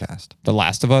own podcast. The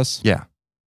Last of Us? Yeah.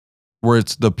 Where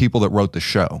it's the people that wrote the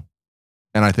show.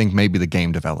 And I think maybe the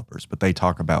game developers, but they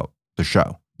talk about the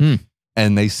show.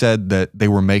 And they said that there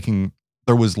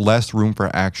was less room for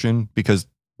action because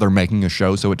they're making a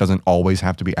show, so it doesn't always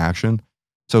have to be action.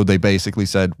 So they basically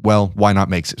said, well, why not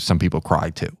make some people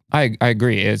cry too? I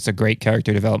agree. It's a great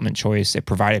character development choice. It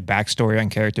provided backstory on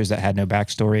characters that had no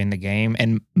backstory in the game.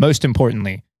 And most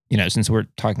importantly, since we're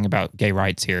talking about gay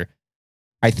rights here,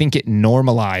 I think it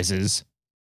normalizes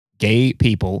gay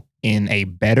people in a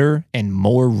better and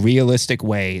more realistic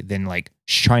way than like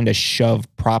trying to shove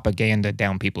propaganda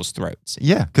down people's throats.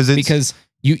 Yeah, because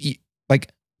you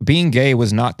like being gay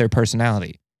was not their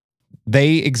personality.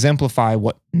 They exemplify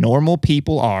what normal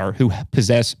people are who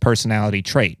possess personality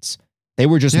traits. They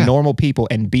were just normal people,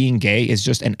 and being gay is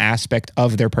just an aspect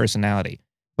of their personality.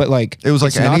 But like it was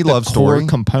like any love story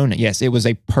component. Yes, it was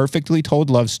a perfectly told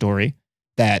love story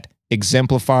that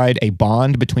exemplified a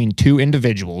bond between two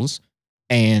individuals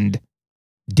and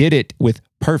did it with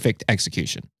perfect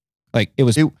execution. Like it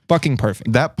was fucking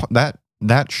perfect.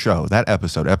 That show, that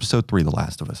episode 3, The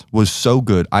Last of Us, was so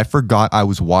good. I forgot I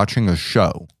was watching a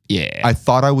show. Yeah. I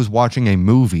thought I was watching a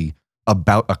movie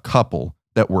about a couple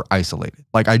that were isolated.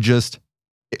 Like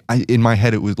in my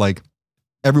head, it was like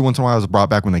every once in a while I was brought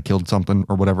back when they killed something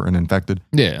or whatever and infected.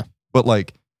 Yeah. But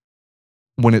like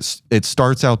when it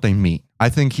starts out, they meet. I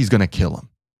think he's going to kill him.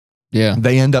 Yeah.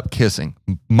 They end up kissing.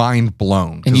 Mind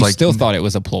blown. And you still thought it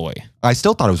was a ploy. I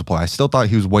still thought it was a ploy. I still thought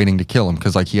he was waiting to kill him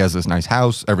because like he has this nice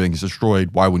house. Everything's destroyed.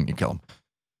 Why wouldn't you kill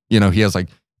him? He has like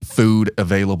food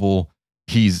available.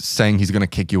 He's saying he's going to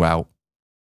kick you out.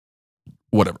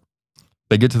 Whatever.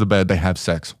 They get to the bed. They have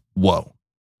sex. Whoa.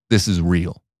 This is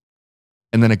real.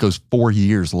 And then it goes 4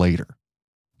 years later.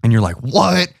 And you're like,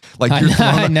 what? Like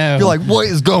I know. You're like, what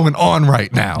is going on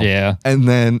right now? Yeah. And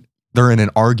then they're in an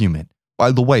argument.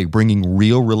 By the way, bringing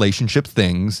real relationship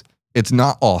things, it's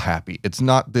not all happy. It's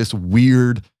not this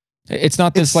weird. It's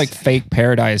not this like fake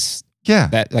paradise. Yeah.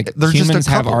 That like they're humans just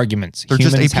have arguments. They're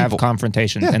humans just have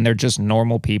confrontations, and they're just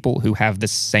normal people who have the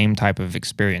same type of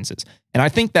experiences. And I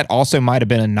think that also might have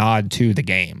been a nod to the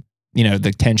game.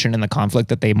 The tension and the conflict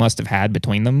that they must have had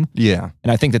between them. Yeah.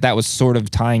 And I think that was sort of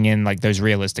tying in like those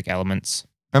realistic elements.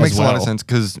 That makes a lot of sense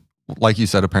because like you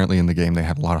said, apparently in the game, they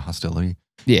had a lot of hostility.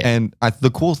 Yeah. And the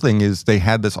cool thing is they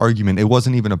had this argument. It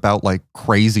wasn't even about like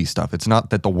crazy stuff. It's not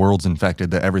that the world's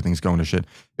infected, that everything's going to shit.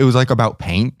 It was like about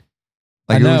paint.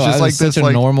 Like I know, it was just it was like such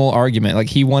a normal argument. Like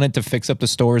he wanted to fix up the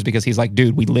stores because he's like,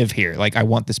 dude, we live here. Like I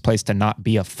want this place to not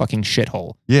be a fucking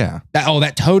shithole. Yeah.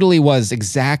 That totally was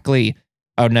exactly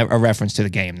a reference to the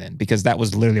game then, because that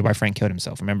was literally why Frank killed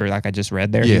himself. Remember, like I just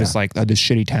read there, he was like, this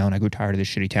shitty town. I grew tired of this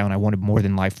shitty town. I wanted more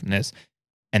than life from this.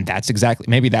 And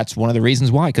maybe that's one of the reasons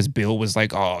why, because Bill was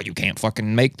like, oh, you can't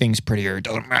fucking make things prettier. It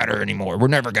doesn't matter anymore. We're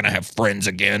never going to have friends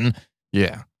again.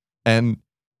 Yeah. And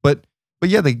but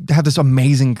yeah, they have this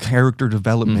amazing character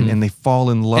development and they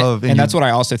fall in love. And that's what I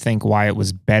also think why it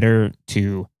was better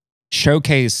to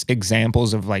showcase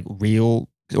examples of like real,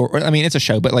 or I mean, it's a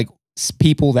show, but like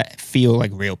people that feel like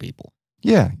real people.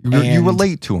 Yeah, you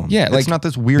relate to them. Yeah, it's not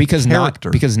this weird character.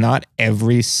 Because not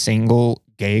every single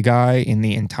gay guy in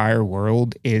the entire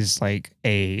world is like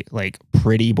a like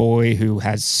pretty boy who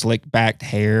has slick backed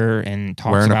hair and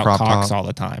talks Wearing about cocks all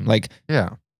the time. Like, yeah,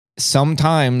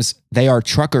 sometimes they are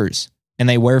truckers and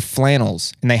they wear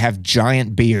flannels and they have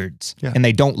giant beards and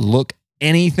they don't look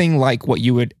anything like what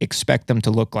you would expect them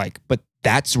to look like. But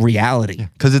that's reality.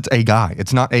 Because it's a guy.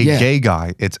 It's not a gay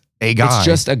guy. It's a guy. It's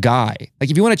just a guy.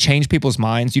 Like, if you want to change people's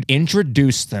minds, you'd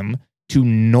introduce them to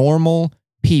normal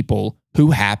people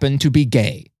who happen to be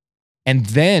gay. And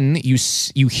then you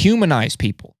humanize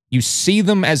people. You see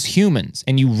them as humans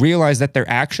and you realize that their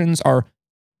actions are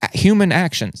human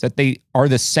actions, that they are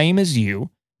the same as you,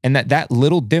 and that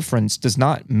little difference does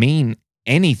not mean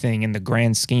anything in the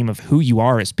grand scheme of who you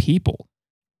are as people.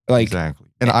 Like, exactly.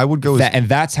 And I would go and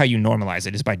that's how you normalize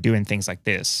it, is by doing things like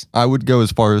this. I would go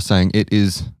as far as saying it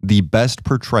is the best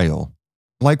portrayal.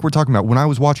 Like we're talking about, when I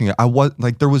was watching it, I was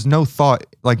like, there was no thought,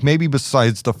 like maybe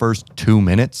besides the first 2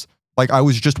 minutes, like I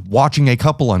was just watching a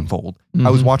couple unfold. I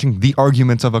was watching the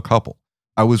arguments of a couple.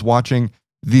 I was watching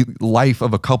the life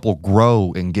of a couple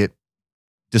grow and get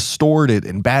distorted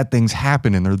and bad things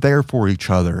happen and they're there for each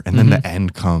other. And then the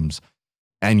end comes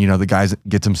and, you know, the guy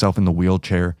gets himself in the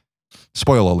wheelchair.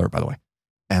 Spoiler alert, by the way.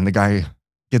 And the guy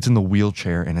gets in the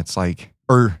wheelchair and it's like,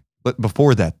 or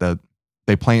before that,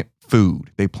 they plant food.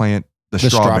 They plant the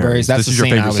strawberries. That's the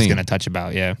scene I was going to touch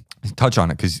about. Yeah. Touch on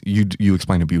it because you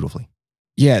explained it beautifully.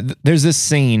 Yeah. There's this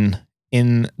scene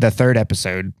in the third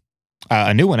episode.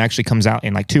 A new one actually comes out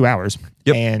in like 2 hours.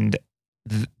 Yep. And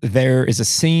there is a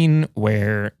scene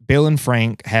where Bill and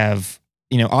Frank have,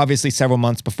 you know, obviously several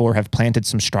months before have planted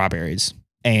some strawberries.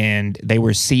 And they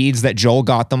were seeds that Joel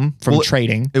got them from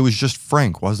trading. It was just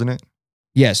Frank, wasn't it?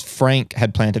 Yes, Frank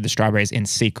had planted the strawberries in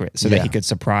secret so that he could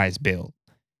surprise Bill.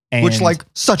 And which, like,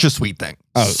 such a sweet thing.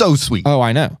 Oh, so sweet. Oh,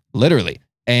 I know. Literally.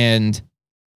 And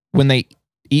when they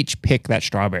each pick that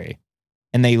strawberry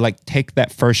and they like take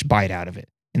that first bite out of it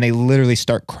and they literally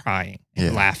start crying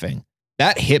and laughing,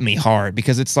 that hit me hard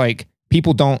because it's like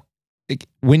people don't, like,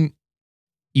 when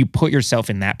you put yourself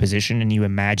in that position and you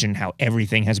imagine how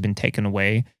everything has been taken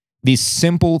away, these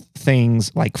simple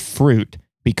things like fruit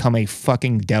become a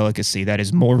fucking delicacy that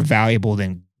is more valuable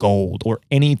than gold or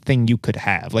anything you could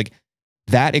have. Like,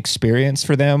 that experience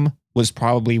for them was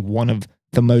probably one of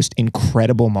the most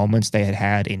incredible moments they had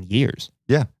had in years.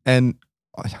 Yeah. And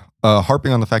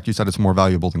harping on the fact you said it's more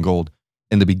valuable than gold,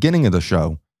 in the beginning of the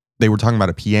show, they were talking about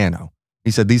a piano.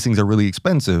 He said, these things are really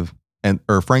expensive.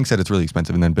 Or Frank said it's really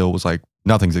expensive. And then Bill was like,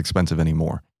 nothing's expensive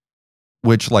anymore.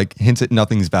 Which like hints at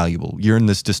nothing's valuable. You're in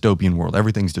this dystopian world.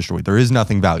 Everything's destroyed. There is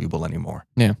nothing valuable anymore.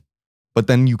 Yeah. But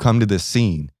then you come to this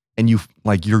scene and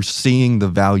you're seeing the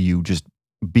value just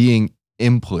being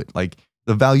input. Like,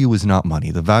 the value is not money.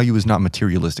 The value is not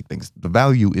materialistic things. The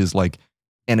value is like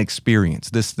an experience.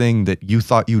 This thing that you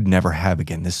thought you'd never have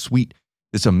again. This sweet,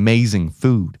 this amazing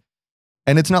food.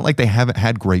 And it's not like they haven't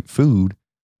had great food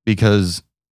because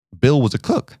Bill was a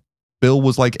cook. Bill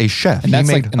was like a chef. And that's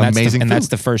he made amazing food. And that's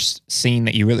the first scene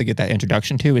that you really get that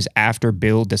introduction to, is after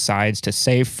Bill decides to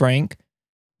save Frank.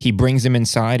 He brings him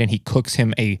inside and he cooks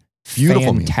him a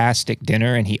beautiful fantastic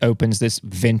dinner, and he opens this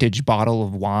vintage bottle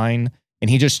of wine and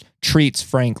he just treats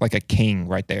Frank like a king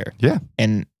right there. Yeah.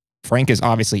 And Frank is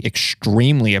obviously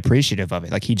extremely appreciative of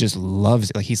it. Like, he just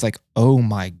loves it. Like, he's like, oh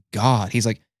my God. He's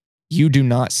like, you do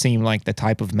not seem like the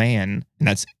type of man. And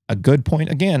that's a good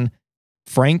point. Again,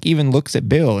 Frank even looks at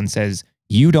Bill and says,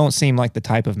 you don't seem like the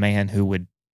type of man who would,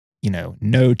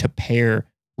 know to pair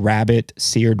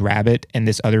seared rabbit and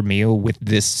this other meal with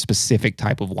this specific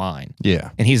type of wine.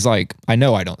 Yeah. And he's like, I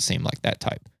know I don't seem like that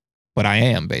type, but I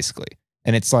am, basically.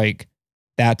 And it's like,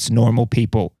 that's normal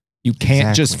people. You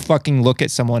can't just fucking look at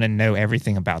someone and know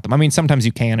everything about them. I mean, sometimes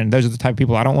you can, and those are the type of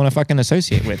people I don't want to fucking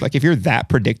associate with. Like, if you're that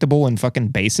predictable and fucking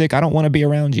basic, I don't want to be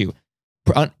around you.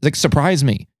 Like, surprise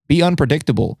me. Be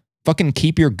unpredictable. Fucking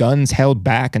keep your guns held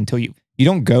back until you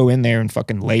don't go in there and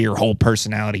fucking lay your whole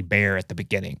personality bare at the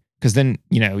beginning. Because then,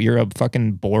 you're a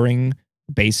fucking boring,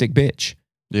 basic bitch.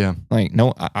 Yeah. Like,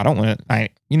 no, I don't want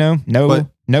to,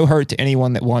 no hurt to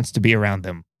anyone that wants to be around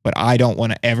them. But I don't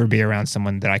want to ever be around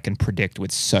someone that I can predict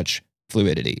with such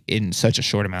fluidity in such a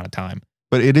short amount of time.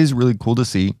 But it is really cool to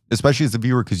see, especially as a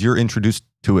viewer, because you're introduced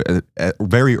to it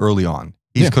very early on.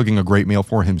 He's cooking a great meal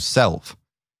for himself.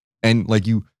 And like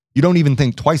you don't even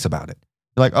think twice about it.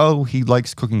 You're like, oh, he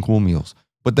likes cooking cool meals.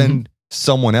 But then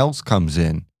someone else comes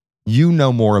in you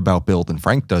know more about Bill than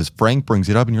Frank does. Frank brings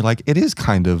it up and you're like, it is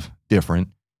kind of different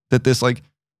that this like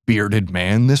bearded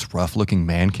man, this rough looking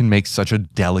man can make such a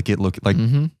delicate look, like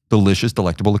delicious,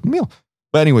 delectable looking meal.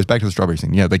 But anyways, back to the strawberry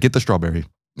scene. Yeah, they get the strawberry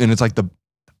and it's like the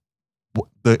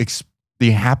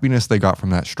happiness they got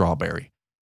from that strawberry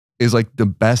is like the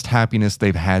best happiness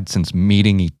they've had since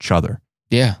meeting each other.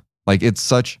 Yeah. Like it's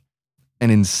such an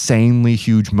insanely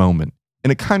huge moment.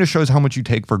 And it kind of shows how much you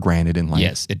take for granted in life.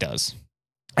 Yes, it does.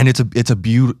 And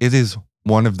it is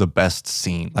one of the best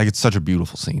scenes. Like it's such a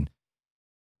beautiful scene.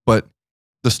 But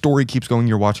the story keeps going.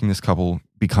 You're watching this couple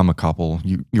become a couple.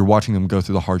 You're watching them go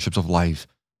through the hardships of life.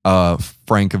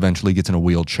 Frank eventually gets in a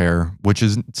wheelchair,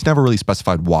 it's never really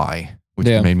specified why, which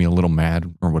made me a little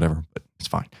mad or whatever, but it's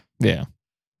fine. Yeah.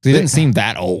 He didn't seem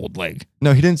that old. Like,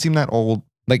 no, he didn't seem that old.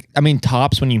 Like, I mean,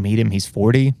 tops when you meet him, he's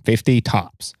 40, 50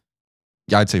 tops.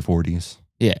 Yeah, I'd say 40s.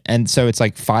 Yeah. And so it's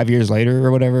like 5 years later or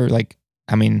whatever. Like,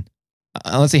 I mean,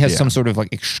 unless he has some sort of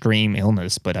like extreme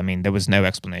illness, but I mean, there was no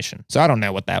explanation. So I don't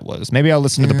know what that was. Maybe I'll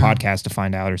listen to the podcast to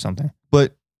find out or something.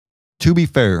 But to be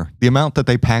fair, the amount that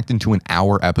they packed into an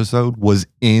hour episode was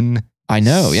insane. I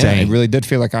know. Yeah. It really did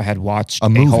feel like I had watched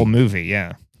a whole movie.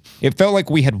 Yeah. It felt like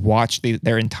we had watched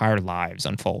their entire lives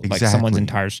unfold, like someone's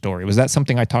entire story. Was that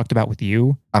something I talked about with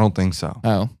you? I don't think so.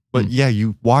 Oh. But yeah,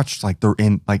 you watched like they're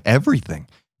in like everything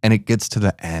and it gets to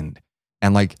the end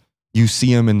and like you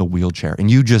see him in the wheelchair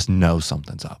and you just know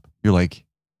something's up. You're like,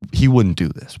 he wouldn't do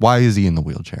this. Why is he in the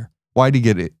wheelchair? Why did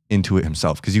he get into it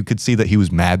himself? Because you could see that he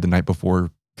was mad the night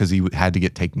before because he had to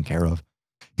get taken care of.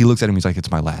 He looks at him, he's like, it's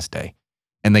my last day.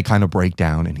 And they kind of break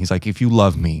down and he's like, if you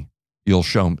love me, you'll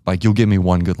show me, like, you'll give me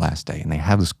one good last day. And they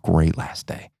have this great last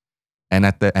day. And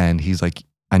at the end, he's like,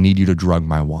 I need you to drug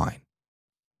my wine.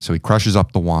 So he crushes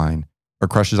up the wine or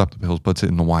crushes up the pills, puts it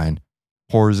in the wine,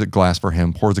 pours a glass for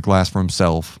him, pours a glass for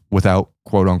himself without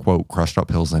quote unquote crushed up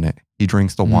pills in it. He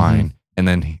drinks the wine and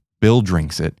then Bill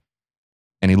drinks it.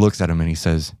 And he looks at him and he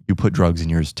says, you put drugs in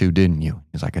yours too, didn't you?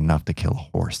 He's like, enough to kill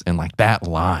a horse. And like that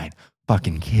line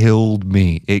fucking killed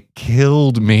me. It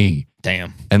killed me.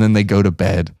 Damn. And then they go to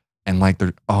bed. And like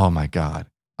they're, oh my God,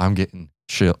 I'm getting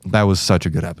chill. That was such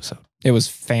a good episode. It was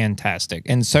fantastic.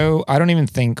 And so I don't even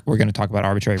think we're going to talk about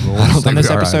arbitrary rules on this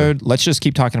episode. Let's just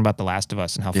keep talking about The Last of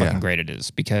Us and how fucking great it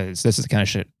is, because this is the kind of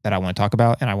shit that I want to talk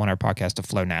about and I want our podcast to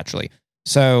flow naturally.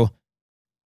 So,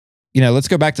 you know, let's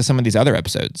go back to some of these other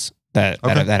episodes that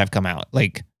have come out.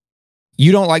 Like,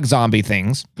 you don't like zombie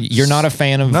things. You're not a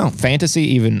fan of fantasy,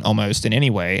 even almost in any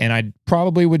way. And I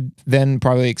probably would then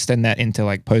extend that into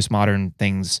like postmodern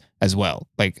things as well,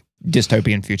 like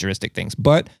dystopian futuristic things.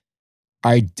 But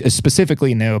I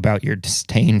specifically know about your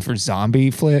disdain for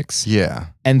zombie flicks. Yeah.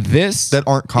 And this that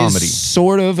aren't comedy. Is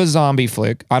sort of a zombie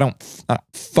flick. I don't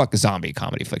fuck zombie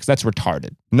comedy flicks. That's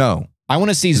retarded. No. I want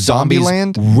to see zombies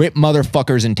rip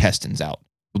motherfuckers' intestines out.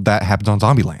 That happens on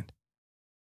Zombieland.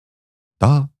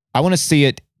 Duh. I want to see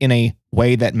it in a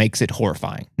way that makes it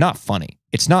horrifying, not funny.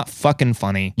 It's not fucking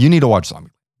funny. You need to watch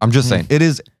Zombieland. I'm just saying.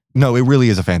 It really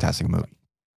is a fantastic movie.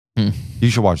 You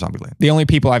should watch Zombieland. The only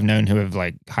people I've known who have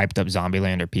like hyped up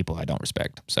Zombieland are people I don't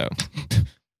respect. So,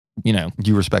 you know.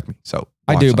 You respect me. So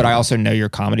I do, but I also know your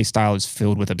comedy style is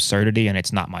filled with absurdity and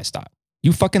it's not my style.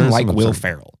 You fucking like Will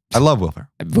Ferrell. I love Will Ferrell.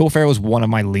 Will Ferrell is one of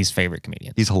my least favorite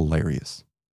comedians. He's hilarious.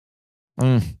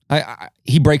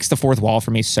 He breaks the fourth wall for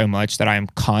me so much that I am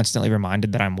constantly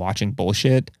reminded that I'm watching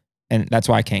bullshit, and that's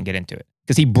why I can't get into it,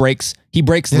 because he breaks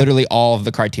literally all of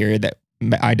the criteria that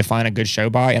I define a good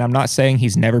show by. And I'm not saying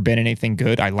he's never been anything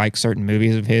good. I like certain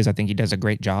movies of his. I think he does a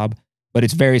great job, but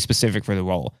it's very specific for the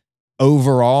role.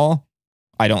 Overall,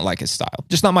 I don't like his style.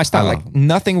 Just not my style. Like,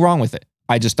 nothing wrong with it.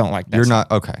 I just don't like that. You're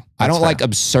not okay. I don't like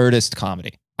absurdist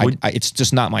comedy. It's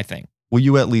just not my thing. Will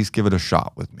you at least give it a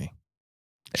shot with me?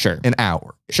 Sure. An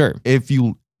hour. Sure. If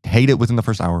you hate it within the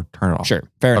first hour, turn it off. Sure.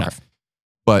 Fair enough.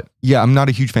 But yeah, I'm not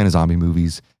a huge fan of zombie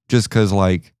movies just because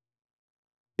like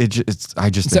it's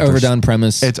an overdone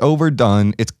premise. It's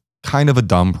overdone. It's kind of a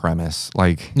dumb premise.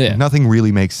 Like nothing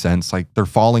really makes sense. Like they're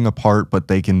falling apart, but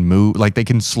they can move, like they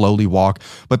can slowly walk,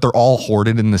 but they're all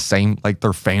hoarded in the same, like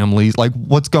their families. Like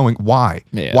why?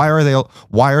 Yeah.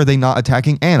 Why are they not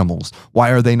attacking animals?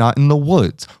 Why are they not in the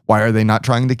woods? Why are they not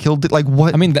trying to kill, like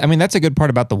what? I mean, that's a good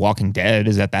part about The Walking Dead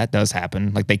is that does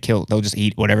happen. Like they'll just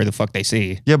eat whatever the fuck they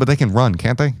see. Yeah, but they can run,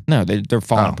 can't they? No, they're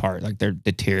falling apart. Like they're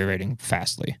deteriorating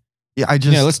fastly.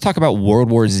 Yeah, let's talk about World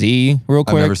War Z real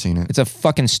quick. I've never seen it. It's a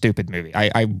fucking stupid movie.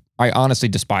 I honestly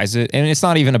despise it. And it's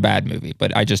not even a bad movie,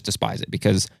 but I just despise it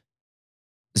because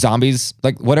zombies,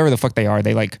 like whatever the fuck they are,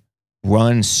 they like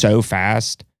run so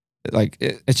fast Like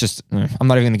it's just, I'm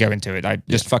not even gonna go into it. I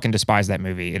just fucking despise that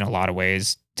movie in a lot of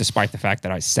ways, despite the fact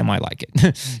that I semi like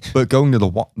it. But going to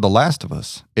the Last of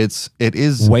Us, it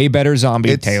is way better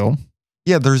zombie tale.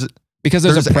 Yeah, because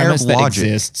there's a premise that logic.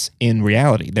 exists in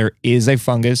reality. There is a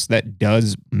fungus that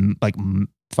does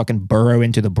fucking burrow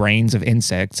into the brains of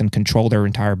insects and control their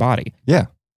entire body. Yeah,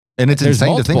 and it's there's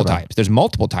insane to think multiple about. types. There's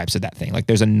multiple types of that thing. Like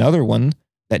there's another one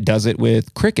that does it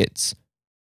with crickets,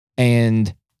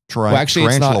 and well, actually,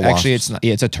 it's not. Actually, it's not.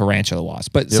 Yeah, it's a tarantula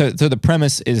wasp. But so the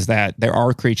premise is that there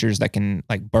are creatures that can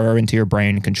like burrow into your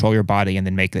brain, control your body, and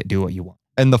then make it do what you want.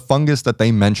 And the fungus that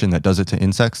they mention that does it to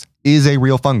insects is a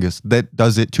real fungus that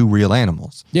does it to real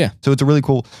animals. Yeah. So it's a really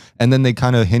cool. And then they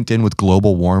kind of hint in with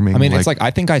global warming. I mean, it's like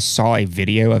I think I saw a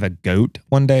video of a goat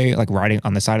one day, like riding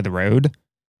on the side of the road,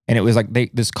 and it was like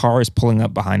this car is pulling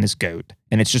up behind this goat,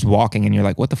 and it's just walking, and you're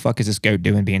like, what the fuck is this goat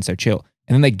doing, being so chill?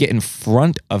 And then they get in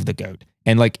front of the goat.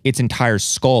 And like its entire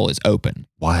skull is open.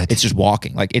 What? It's just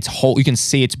walking. Like its whole, you can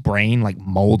see its brain like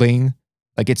molding.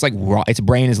 Like it's like its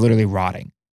brain is literally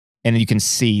rotting. And you can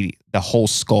see the whole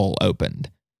skull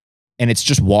opened. And it's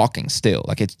just walking still.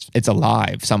 Like it's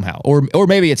alive somehow. Or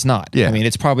maybe it's not. Yeah. I mean,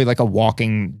 it's probably like a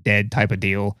walking dead type of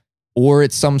deal. Or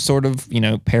it's some sort of,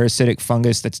 parasitic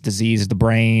fungus that's diseased the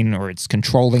brain, or it's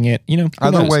controlling it,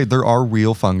 Either way, there are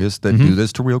real fungus that do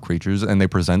this to real creatures, and they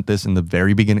present this in the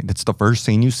very beginning. It's the first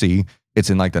scene you see. It's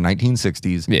in like the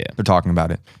 1960s. Yeah. They're talking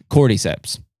about it.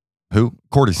 Cordyceps. Who?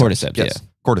 Cordyceps. Cordyceps, yes.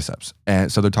 Cordyceps. And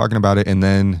so they're talking about it, and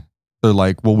then they're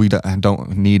like, well, we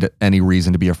don't need any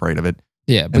reason to be afraid of it.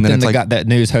 Yeah, but then that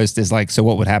news host is like, so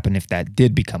what would happen if that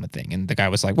did become a thing? And the guy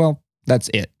was like, well, that's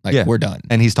it. Like, we're done.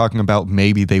 And he's talking about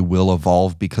maybe they will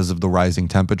evolve because of the rising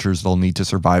temperatures. They'll need to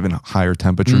survive in higher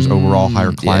temperatures, overall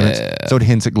higher climates. Yeah. So it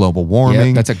hints at global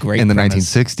warming. That's a great in the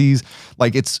premise. 1960s.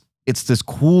 Like it's this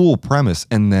cool premise.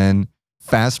 And then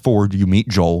fast forward, you meet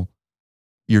Joel.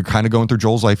 You're kind of going through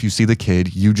Joel's life. You see the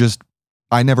kid.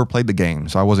 I never played the game,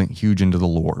 so I wasn't huge into the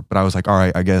lore. But I was like, all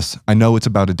right, I guess I know it's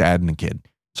about a dad and a kid.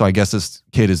 So I guess this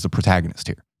kid is the protagonist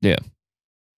here. Yeah.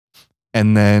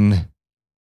 And then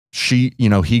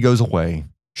he goes away.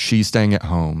 She's staying at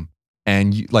home.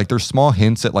 And there's small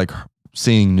hints at like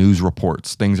seeing news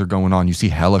reports. Things are going on. You see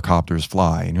helicopters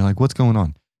fly and you're like, what's going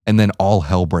on? And then all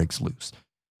hell breaks loose.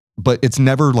 But it's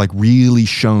never like really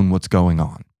shown what's going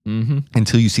on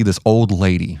until you see this old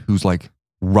lady who's like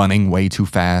running way too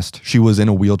fast. She was in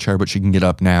a wheelchair, but she can get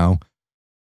up now.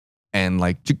 And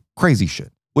like crazy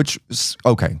shit, which is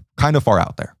okay. Kind of far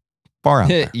out there.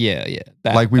 Yeah.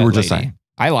 Like we were just saying.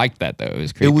 I liked that though. It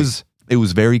was creepy. It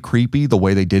was very creepy. The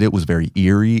way they did it was very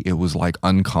eerie. It was like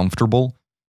uncomfortable.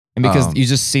 And because you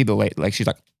just see the lady, like she's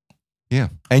like, yeah.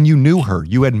 And you knew her.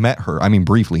 You had met her. I mean,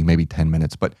 briefly, maybe 10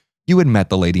 minutes, but you had met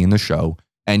the lady in the show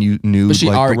and you knew but she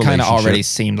kind of already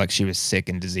seemed like she was sick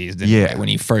and diseased. Yeah. When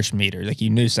you first meet her, like you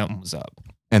knew something was up.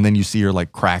 And then you see her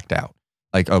like cracked out,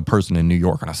 like a person in New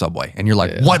York on a subway. And you're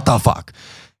like, what the fuck?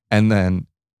 And then,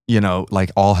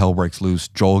 like all hell breaks loose.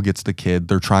 Joel gets the kid.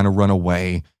 They're trying to run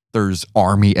away. There's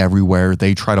army everywhere.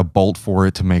 They try to bolt for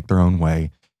it to make their own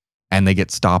way. And they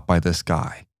get stopped by this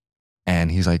guy. And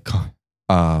he's like,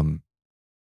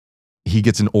 he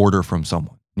gets an order from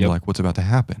someone. And you're like, what's about to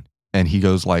happen? And he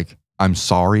goes like, I'm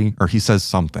sorry. Or he says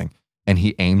something. And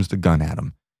he aims the gun at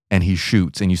him. And he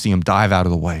shoots. And you see him dive out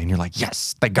of the way. And you're like,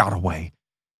 yes, they got away.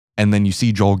 And then you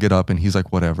see Joel get up and he's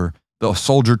like, whatever. The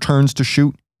soldier turns to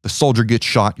shoot. The soldier gets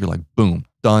shot. You're like, boom,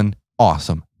 done.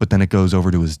 Awesome. But then it goes over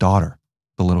to his daughter,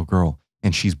 the little girl,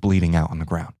 and she's bleeding out on the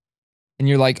ground. And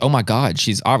you're like, oh my God,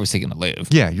 she's obviously going to live.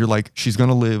 Yeah, you're like, she's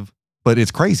going to live. But it's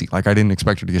crazy. Like, I didn't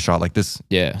expect her to get shot like this.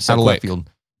 Yeah, out of left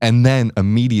field. And then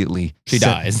immediately she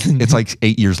dies. It's like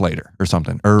 8 years later or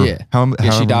something. Or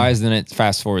she dies, then it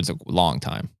fast forwards a long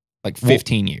time. Like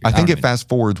 15 years. I think it fast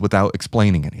forwards without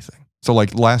explaining anything. So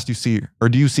like last you see her, or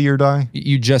do you see her die?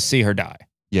 You just see her die.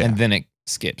 Yeah. And then it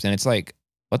skips. And it's like,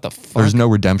 what the fuck? There's no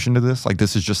redemption to this. Like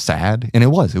this is just sad. And it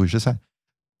was just sad.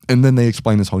 And then they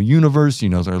explain this whole universe.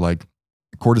 They're like,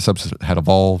 cordyceps had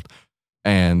evolved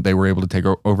and they were able to take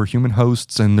over human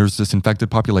hosts. And there's this infected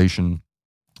population.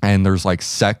 And there's like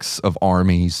sects of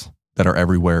armies that are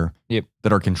everywhere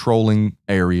that are controlling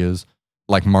areas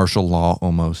like martial law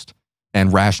almost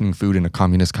and rationing food in a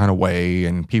communist kind of way.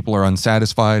 And people are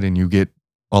unsatisfied and you get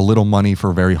a little money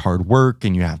for very hard work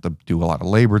and you have to do a lot of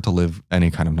labor to live any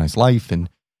kind of nice life. And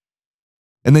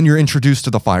then you're introduced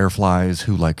to the Fireflies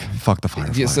who like, fuck the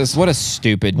Fireflies. Yes, what a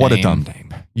stupid name. What a dumb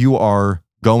name. You are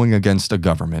going against a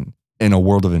government in a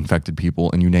world of infected people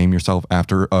and you name yourself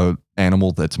after a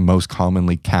animal that's most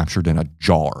commonly captured in a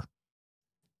jar.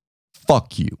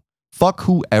 Fuck you. Fuck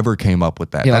whoever came up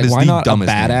with that. Yeah, that like, is why the not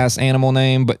dumbest a badass animal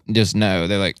name, but just no.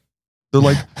 They're like, They're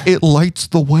like, it lights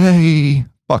the way.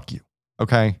 Fuck you.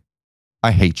 Okay.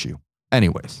 I hate you.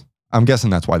 Anyways, I'm guessing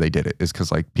that's why they did it, is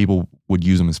because like people would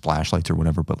use them as flashlights or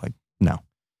whatever, but like, no.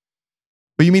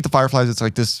 But you meet the Fireflies. It's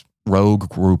like this rogue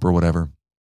group or whatever.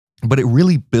 But it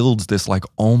really builds this like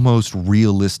almost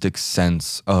realistic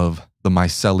sense of the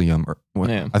mycelium.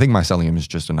 I think mycelium is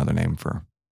just another name for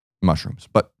mushrooms,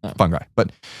 but fungi.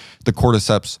 But the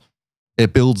cordyceps,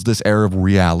 it builds this air of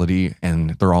reality,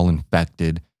 and they're all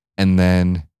infected. And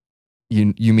then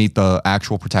you meet the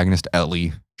actual protagonist,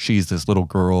 Ellie. She's this little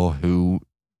girl who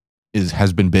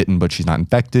has been bitten, but she's not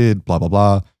infected, blah, blah,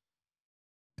 blah.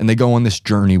 And they go on this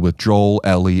journey with Joel,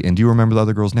 Ellie, and do you remember the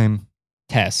other girl's name?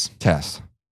 Tess.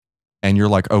 And you're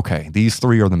like, okay, these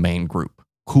three are the main group.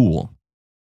 Cool.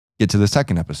 Get to the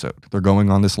second episode. They're going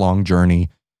on this long journey.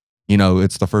 You know,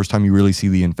 it's the first time you really see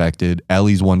the infected.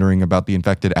 Ellie's wondering about the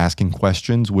infected, asking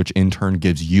questions, which in turn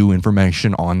gives you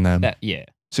information on them. Yeah.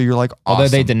 So you're like, awesome. Although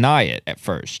they deny it at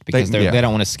first because they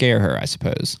don't want to scare her, I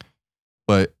suppose.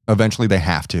 But eventually they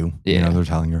have to. Yeah. You know, they're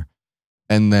telling her.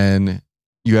 And then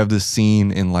you have this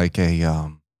scene in like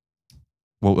a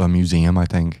museum, I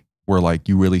think, where like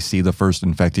you really see the first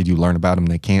infected. You learn about them.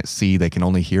 They can't see. They can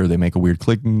only hear. They make a weird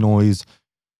clicking noise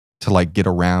to like get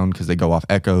around because they go off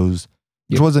echoes,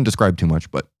 which wasn't described too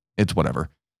much, but it's whatever.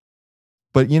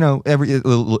 But, you know,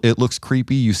 it looks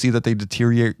creepy. You see that they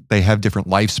deteriorate. They have different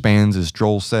lifespans, as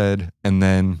Joel said. And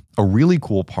then a really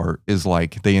cool part is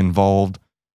like they involved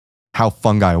how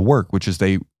fungi work, which is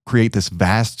they create this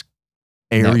vast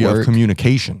area of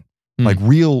communication. Like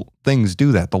real things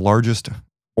do that. The largest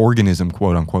organism,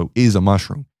 quote unquote, is a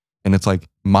mushroom. And it's like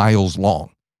miles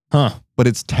long. Huh. But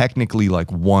it's technically like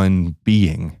one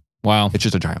being. Wow. It's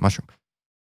just a giant mushroom.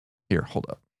 Here, hold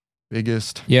up.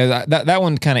 Biggest. Yeah, that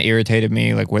one kind of irritated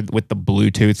me, like with the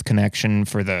Bluetooth connection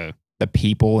for the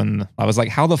people. And I was like,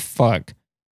 how the fuck?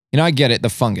 You know, I get it, the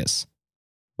fungus.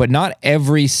 But not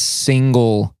every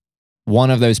single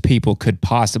one of those people could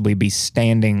possibly be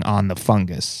standing on the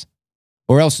fungus.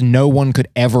 Or else no one could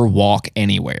ever walk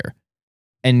anywhere.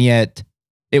 And yet,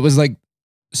 it was like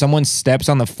someone steps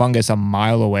on the fungus a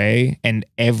mile away and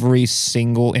every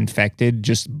single infected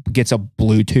just gets a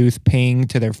Bluetooth ping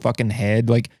to their fucking head.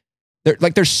 Like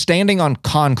they're standing on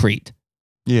concrete.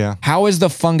 Yeah. How is the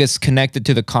fungus connected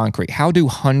to the concrete? How do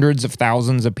hundreds of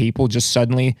thousands of people just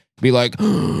suddenly be like,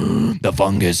 the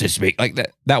fungus is big? Like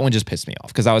that one just pissed me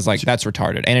off because I was like, that's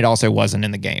retarded. And it also wasn't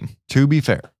in the game. To be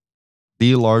fair,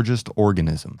 the largest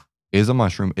organism is a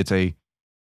mushroom. It's a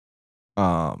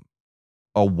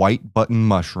white button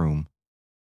mushroom,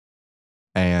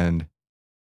 and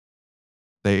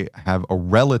they have a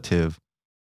relative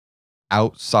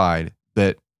outside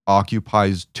that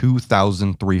occupies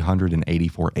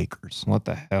 2,384 acres. What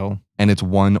the hell? And it's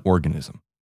one organism.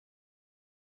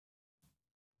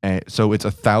 And so it's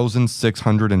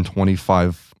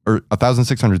 1,625 or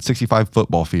 1,665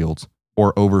 football fields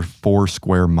or over 4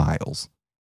 square miles.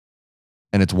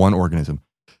 And it's one organism.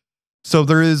 So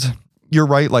you're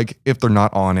right, like if they're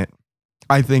not on it,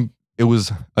 I think it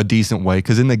was a decent way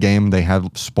because in the game they have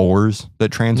spores that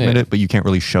transmit it, but you can't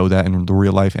really show that in the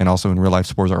real life. And also in real life,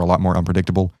 spores are a lot more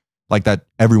unpredictable. Like that,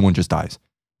 everyone just dies.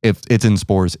 If it's in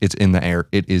spores, it's in the air,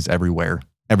 it is everywhere.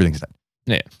 Everything's dead.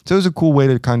 Yeah. So it was a cool way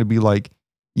to kind of be like,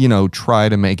 you know, try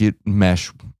to make it mesh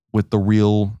with the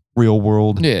real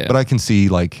world. Yeah. But I can see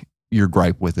like your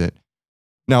gripe with it.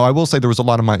 Now I will say there was a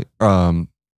lot of my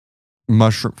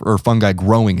mushroom or fungi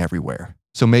growing everywhere.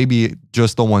 So maybe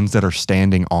just the ones that are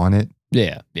standing on it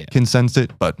can sense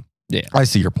it. But I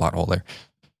see your plot hole there.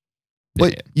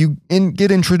 But you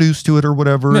get introduced to it or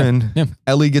whatever, and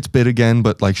Ellie gets bit again,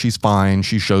 but like she's fine.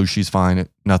 She shows she's fine.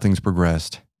 Nothing's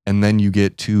progressed. And then they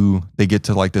get to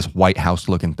like this White House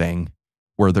looking thing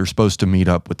where they're supposed to meet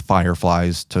up with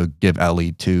fireflies to give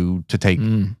Ellie to take.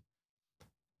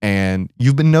 And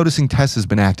you've been noticing Tess has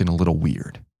been acting a little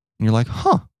weird. And you're like,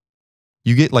 huh.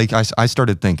 You get like, I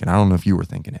started thinking, I don't know if you were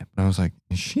thinking it, but I was like,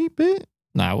 is she bit?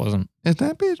 No, I wasn't. Is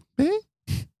that bitch bit?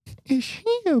 Is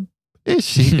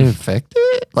she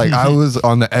infected? Like I was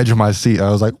on the edge of my seat.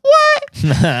 I was like, what?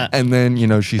 And then, you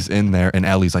know, she's in there and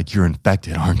Ellie's like, you're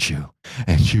infected, aren't you?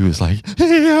 And she was like,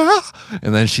 yeah.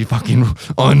 And then she fucking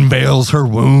unveils her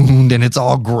wound and it's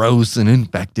all gross and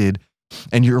infected.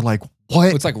 And you're like,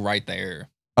 what? It's like right there.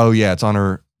 Oh yeah, it's on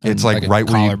her. It's like right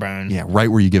where collarbone. Right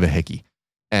where you give a hickey.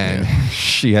 And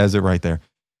she has it right there.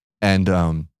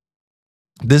 And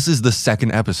this is the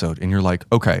second episode. And you're like,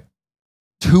 okay,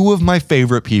 2 of my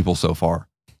favorite people so far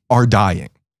are dying.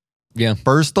 Yeah.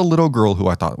 First, the little girl who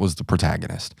I thought was the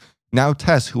protagonist. Now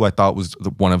Tess, who I thought was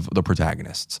one of the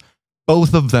protagonists.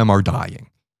 Both of them are dying.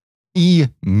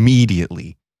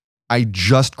 Immediately. I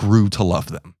just grew to love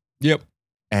them. Yep.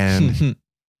 And,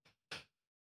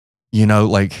 you know,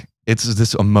 like, it's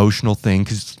this emotional thing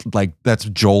because, like, that's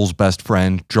Joel's best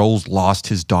friend. Joel's lost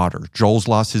his daughter. Joel's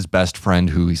lost his best friend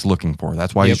who he's looking for.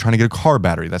 That's why he's trying to get a car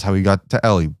battery. That's how he got to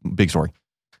Ellie. Big story.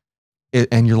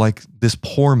 And you're like, this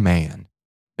poor man.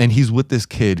 And he's with this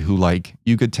kid who, like,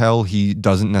 you could tell he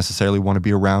doesn't necessarily want to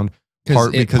be around.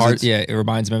 It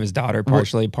reminds him of his daughter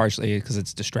partially because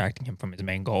it's distracting him from his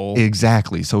main goal.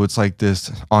 Exactly. So it's like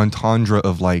this entendre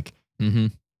of, like,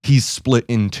 he's split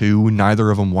in two.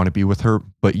 Neither of them want to be with her,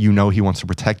 but you know he wants to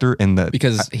protect her. And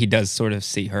because he does sort of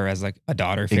see her as like a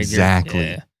daughter figure. Exactly.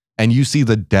 Yeah. And you see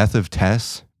the death of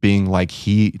Tess being like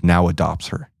he now adopts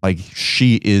her. Like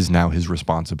she is now his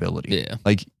responsibility. Yeah.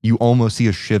 Like you almost see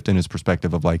a shift in his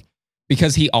perspective of like.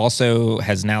 Because he also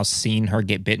has now seen her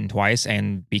get bitten twice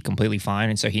and be completely fine.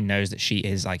 And so he knows that she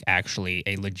is like actually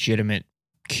a legitimate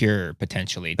cure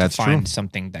potentially to find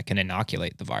something that can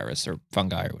inoculate the virus or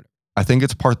fungi or whatever. I think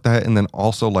it's part that, and then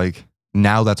also like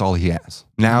now that's all he has.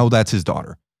 Now that's his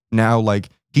daughter. Now like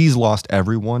he's lost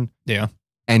everyone. Yeah.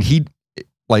 And he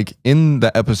like in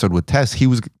the episode with Tess, he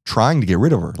was trying to get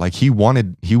rid of her. Like he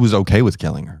was okay with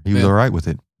killing her. He was all right with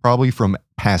it. Probably from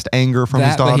past anger from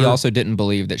his daughter. But he also didn't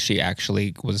believe that she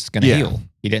actually was going to heal.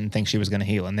 He didn't think she was going to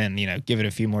heal. And then, you know, give it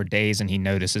a few more days and he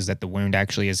notices that the wound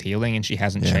actually is healing and she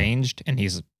hasn't changed. And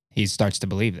he starts to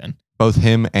believe then. Both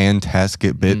him and Tess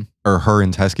get bit, or her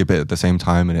and Tess get bit at the same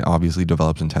time. And it obviously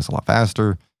develops in Tess a lot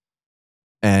faster.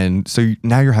 And so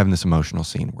now you're having this emotional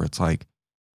scene where it's like,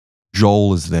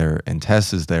 Joel is there and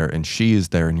Tess is there and she is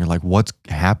there. And you're like, what's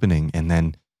happening? And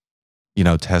then, you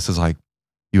know, Tess is like,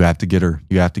 you have to get her.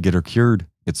 You have to get her cured.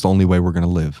 It's the only way we're going to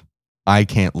live. I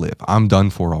can't live. I'm done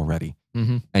for already.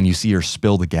 And you see her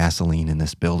spill the gasoline in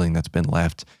this building that's been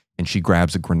left. And she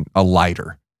grabs a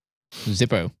lighter.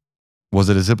 Zippo. Was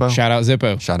it a Zippo? Shout out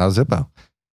Zippo. Shout out Zippo.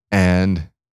 And,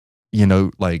 you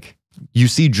know, like you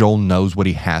see Joel knows what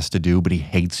he has to do, but he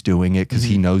hates doing it because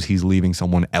he knows he's leaving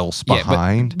someone else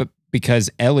behind. But because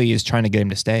Ellie is trying to get him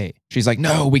to stay. She's like,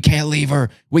 no, we can't leave her.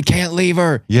 We can't leave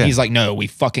her. Yeah. He's like, no, we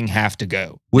fucking have to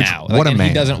go now. What a man.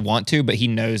 He doesn't want to, but he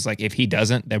knows like if he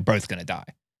doesn't, they're both going to die.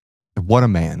 What a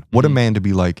man. What a man to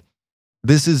be like,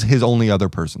 this is his only other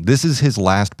person. This is his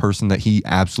last person that he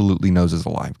absolutely knows is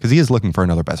alive because he is looking for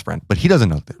another best friend, but he doesn't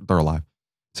know they're alive.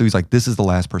 So he's like, this is the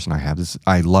last person I have.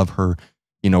 I love her.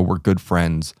 You know, we're good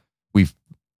friends.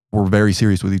 We're very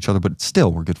serious with each other, but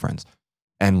still we're good friends.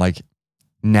 And like,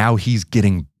 now he's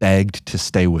getting begged to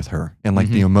stay with her and like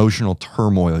the emotional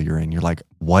turmoil you're in, you're like,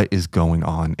 what is going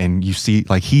on? And you see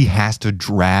like he has to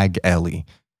drag Ellie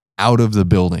out of the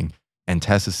building and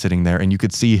Tess is sitting there and you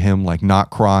could see him like not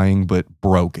crying, but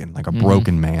broken, like a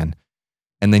broken man.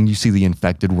 And then you see the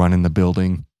infected run in the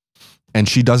building and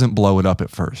she doesn't blow it up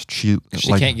at first. She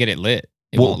like, can't get it lit.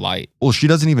 It won't light. Well, she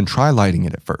doesn't even try lighting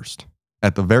it at first.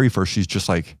 At the very first, she's just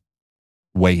like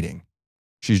waiting.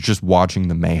 She's just watching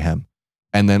the mayhem.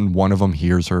 And then one of them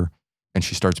hears her and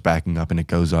she starts backing up and it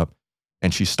goes up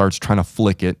and she starts trying to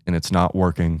flick it and it's not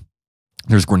working.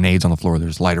 There's grenades on the floor.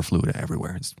 There's lighter fluid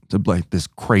everywhere. It's like this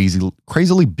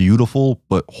crazily beautiful,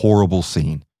 but horrible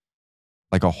scene.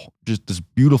 Like just this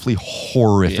beautifully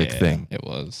horrific thing. It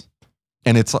was.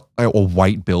 And it's a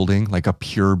white building, like a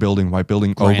pure building, white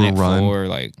building, granite overrun. Floor,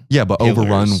 like but pillars.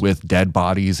 Overrun with dead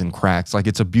bodies and cracks. Like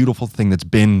it's a beautiful thing that's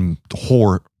been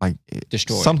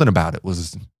destroyed. Something about it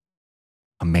was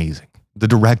amazing. The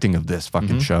directing of this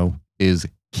fucking show is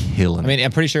killing. I mean,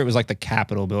 I'm pretty sure it was like the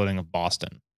Capitol building of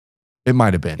Boston. It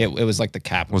might have been. It was like the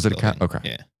Capitol. Was it building. Okay.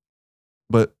 Yeah.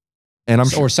 But I'm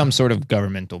sure, or some sort of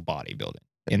governmental body building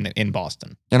in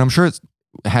Boston. And I'm sure it's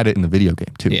had it in the video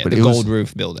game too. Yeah, but the gold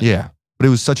roof building. Yeah. But it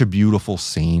was such a beautiful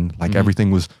scene. Like everything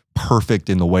was perfect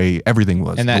in the way everything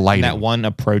was. And that one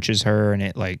approaches her and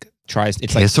it like tries,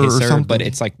 it's kiss like her kiss or her, something? but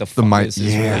it's like the fungus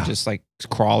is really just like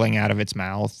crawling out of its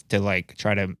mouth to like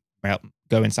try to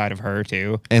go inside of her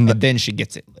too. And then she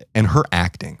gets it lit. And her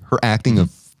acting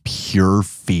of pure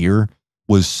fear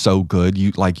was so good.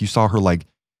 You saw her like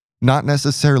not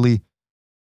necessarily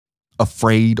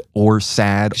afraid or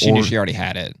sad. She knew she already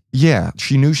had it. Yeah,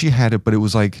 she knew she had it, but it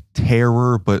was like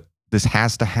terror, but this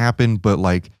has to happen, but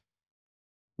like,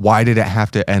 why did it have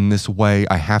to end this way?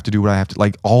 I have to do what I have to,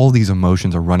 like all these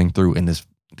emotions are running through in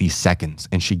these seconds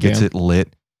and she gets it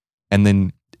lit and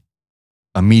then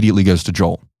immediately goes to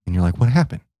Joel and you're like, what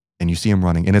happened? And you see him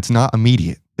running and it's not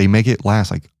immediate. They make it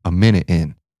last like a minute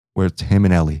in where it's him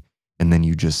and Ellie. And then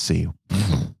you just see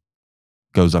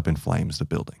goes up in flames, the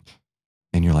building.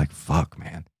 And you're like, fuck,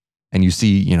 man. And you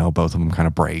see, you know, both of them kind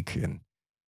of break. And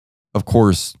of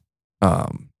course,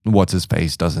 what's his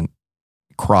face doesn't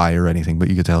cry or anything, but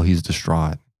you could tell he's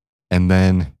distraught. And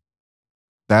then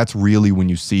that's really when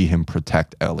you see him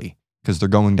protect Ellie because they're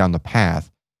going down the path.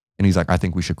 And he's like, I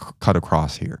think we should cut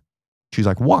across here. She's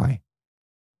like, why?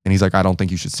 And he's like, I don't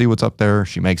think you should see what's up there.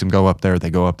 She makes him go up there. They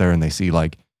go up there and they see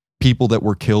like people that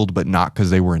were killed, but not because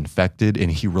they were infected.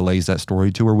 And he relays that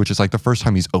story to her, which is like the first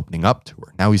time he's opening up to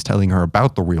her. Now he's telling her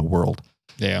about the real world.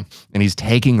 Yeah. And he's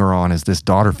taking her on as this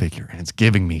daughter figure. And it's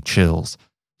giving me chills.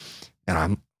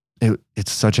 And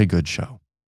it's such a good show.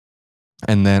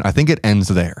 And then I think it ends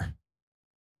there.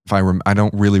 If I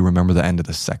don't really remember the end of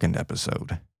the second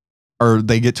episode. Or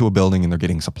they get to a building and they're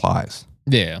getting supplies.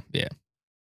 Yeah, yeah.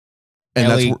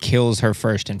 And Ellie kills her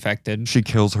first infected. She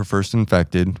kills her first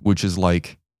infected, which is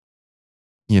like,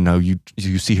 you know, you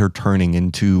see her turning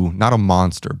into not a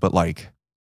monster, but like,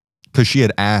 because she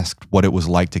had asked what it was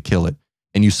like to kill it.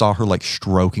 And you saw her like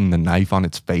stroking the knife on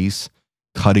its face,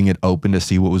 cutting it open to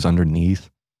see what was underneath.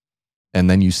 And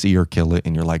then you see her kill it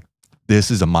and you're like,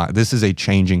 this is a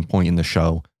changing point in the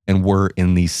show. And we're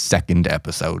in the second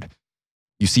episode.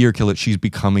 You see her kill it. She's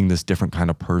becoming this different kind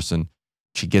of person.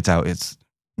 She gets out. It's,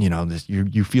 you know, this,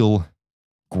 you feel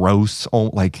gross.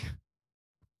 Like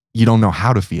you don't know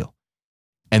how to feel.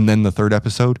 And then the third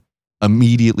episode,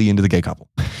 immediately into the gay couple.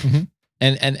 Mm-hmm.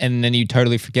 And then you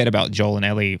totally forget about Joel and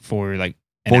Ellie for like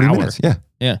an 40 hour. minutes. Yeah.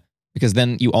 Yeah. Because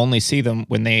then you only see them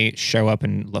when they show up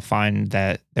and find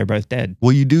that they're both dead.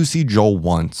 Well, you do see Joel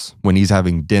once when he's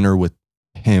having dinner with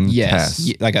him. Yes.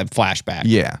 Tess. Like a flashback.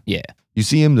 Yeah. Yeah. You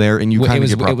see him there and you kind of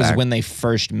get brought It was back. when they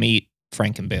first meet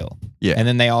Frank and Bill. Yeah. And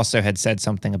then they also had said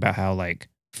something about how like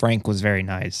Frank was very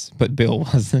nice, but Bill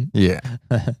wasn't. Yeah.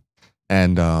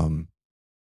 And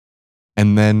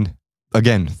then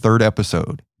again, third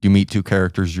episode, you meet two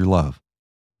characters you love,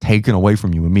 taken away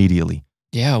from you immediately.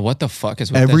 Yeah, what the fuck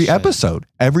is with Every this shit? episode?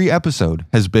 Every episode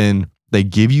has been they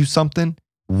give you something,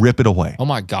 rip it away. Oh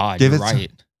my God, Give you're it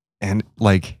right. And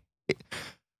like,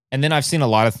 And then I've seen a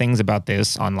lot of things about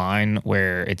this online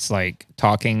where it's like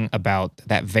talking about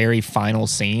that very final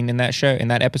scene in that show, in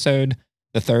that episode,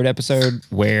 the third episode,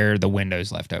 where the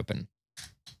window's left open.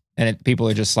 And people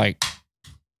are just like,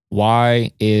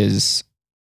 why is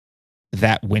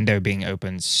that window being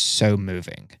open so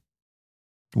moving?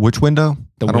 which window?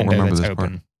 The I don't window remember that's this part.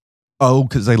 open. Oh,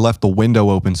 because they left the window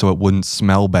open so it wouldn't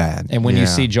smell bad. And when Yeah. you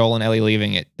see Joel and Ellie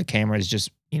leaving it, the camera is just,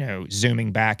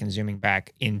 zooming back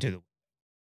into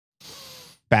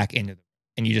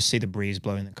and you just see the breeze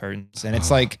blowing the curtains. And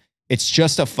it's like, it's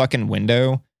just a fucking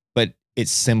window, but it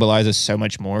symbolizes so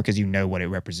much more because you know what it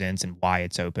represents and why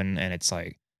it's open. And it's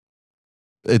like,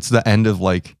 it's the end of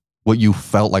like what you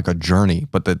felt like a journey,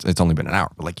 but it's only been an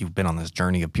hour. But like you've been on this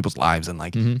journey of people's lives and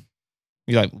like you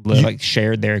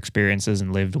shared their experiences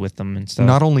and lived with them and stuff.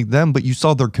 not only them, but you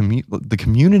saw their the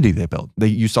community they built.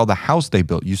 You saw the house they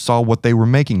built. You saw what they were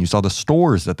making. You saw the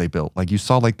stores that they built. Like you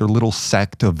saw like their little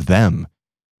sect of them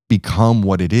become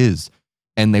what it is.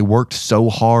 And they worked so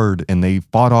hard and they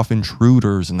fought off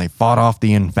intruders and they fought off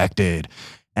the infected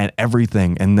and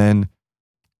everything. And then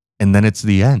it's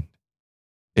the end.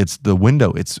 It's the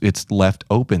window. It's left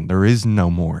open. There is no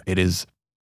more. It's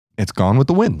gone with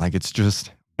the wind. Like it's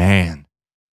just, man,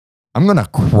 I'm going to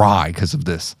cry because of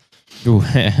this. Ooh,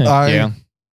 yeah.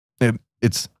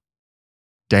 It's,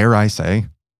 dare I say,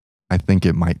 I think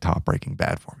it might top Breaking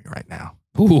Bad for me right now.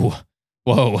 Ooh.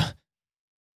 Whoa.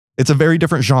 It's a very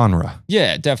different genre.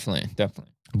 Yeah, definitely.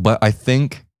 But I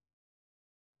think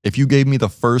if you gave me the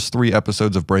first 3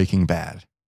 episodes of Breaking Bad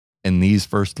and these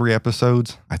first 3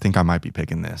 episodes, I think I might be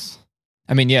picking this.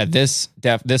 I mean, yeah, this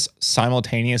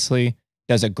simultaneously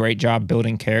does a great job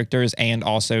building characters and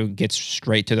also gets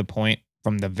straight to the point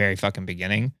from the very fucking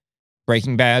beginning.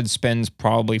 Breaking Bad spends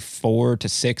probably 4 to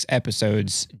 6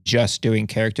 episodes just doing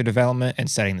character development and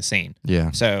setting the scene.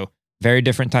 Yeah. So very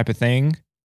different type of thing.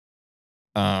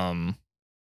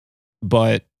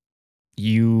 But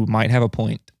you might have a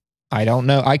point. I don't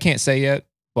know. I can't say yet,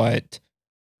 but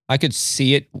I could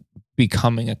see it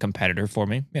becoming a competitor for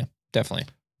me. Yeah, definitely.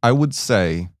 I would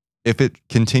say if it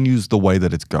continues the way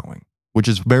that it's going, which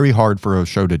is very hard for a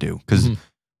show to do, because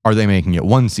are they making it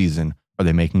 1 season? Are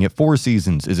they making it 4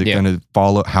 seasons? Is it going to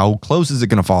follow? How close is it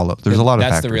going to follow? There's a lot of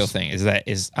factors. That's the real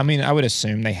thing. I mean, I would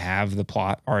assume they have the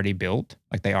plot already built.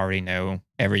 Like they already know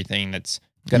everything that's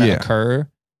going to occur.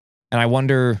 And I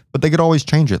wonder. But they could always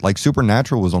change it. Like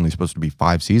Supernatural was only supposed to be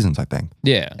 5 seasons, I think.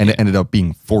 Yeah. And it ended up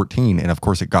being 14. And of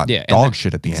course, it got dog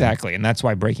shit at the end. Exactly. And that's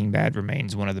why Breaking Bad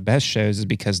remains one of the best shows, is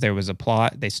because there was a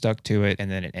plot, they stuck to it,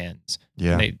 and then it ends.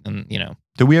 Yeah. And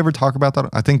Did we ever talk about that?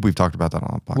 I think we've talked about that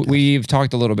on the podcast. We've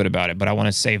talked a little bit about it, but I want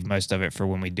to save most of it for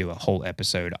when we do a whole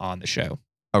episode on the show.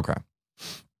 Okay.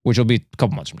 Which will be a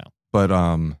couple months from now. But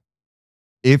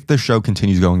if the show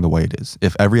continues going the way it is,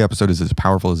 if every episode is as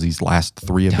powerful as these last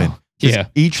 3 have been, 'cause Yeah.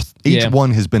 each Yeah.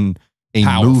 one has been a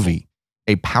Powerful. movie,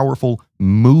 a powerful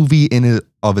movie in and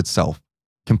of itself.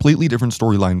 Completely different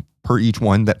storyline per each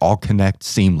one that all connect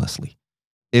seamlessly.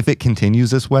 If it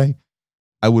continues this way,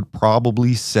 I would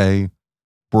probably say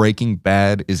Breaking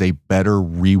Bad is a better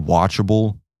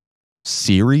rewatchable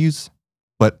series,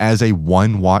 but as a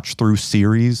one watch through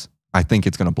series, I think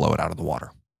it's going to blow it out of the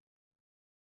water.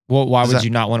 Well, why Is would that- you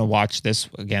not want to watch this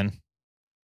again?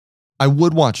 I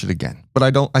would watch it again, but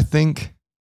I think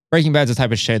Breaking Bad's the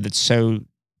type of show that's so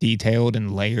detailed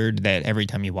and layered that every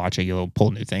time you watch it, you'll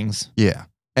pull new things. yeah.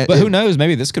 But who knows?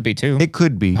 Maybe this could be too. It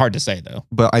could be. Hard to say though.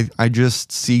 But I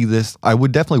just see this. I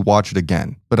would definitely watch it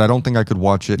again, but I don't think I could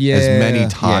watch it as many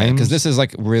times. because this is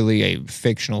like really a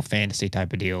fictional fantasy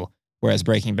type of deal, whereas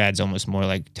Breaking Bad's almost more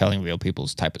like telling real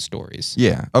people's type of stories.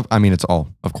 Yeah. I mean, it's all,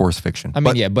 of course, fiction. I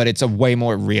mean, but it's a way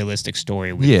more realistic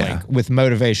story with with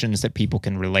motivations that people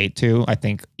can relate to. I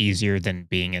think easier than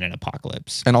being in an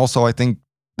apocalypse. And also, I think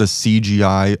the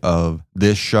CGI of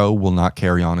this show will not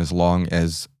carry on as long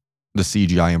as the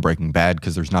CGI in Breaking Bad,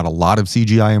 because there's not a lot of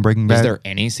CGI in Breaking Bad. Is there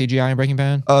any CGI in Breaking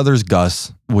Bad? There's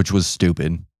Gus, which was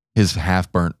stupid. His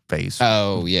half-burnt face.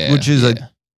 Oh yeah, Which is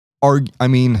I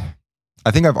mean,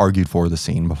 I think I've argued for the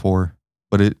scene before,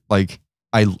 but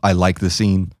I like the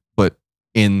scene, but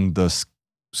in the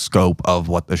scope of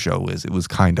what the show is, it was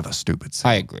kind of a stupid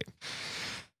scene. I agree.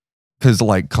 Because,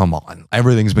 come on.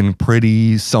 Everything's been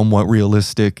pretty somewhat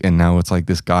realistic, and now it's like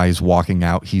this guy's walking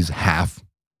out. He's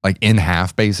in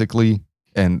half, basically,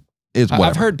 and it's whatever.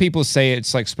 I've heard people say it's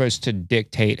supposed to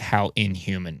dictate how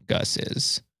inhuman Gus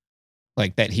is.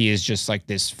 Like that he is just like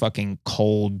this fucking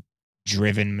cold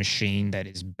driven machine that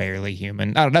is barely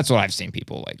human. That's what I've seen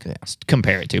people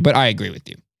compare it to, but I agree with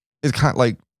you. It's kind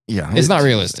of it's not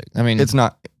realistic. I mean, it's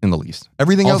not in the least.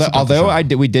 Everything else. Although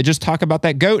we did just talk about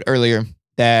that goat earlier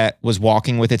that was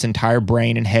walking with its entire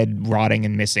brain and head rotting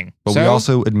and missing. But we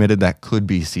also admitted that could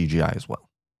be CGI as well.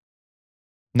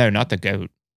 No, not the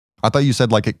goat. I thought you said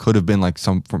it could have been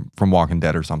some from Walking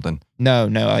Dead or something. No,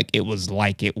 it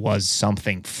was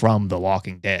something from The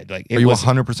Walking Dead. Are you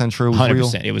 100% sure it was 100%, real?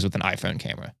 100%. It was with an iPhone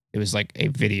camera. It was like a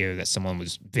video that someone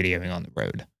was videoing on the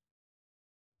road.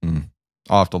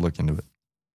 I'll have to look into it.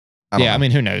 I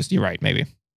mean, who knows? You're right, maybe.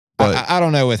 But I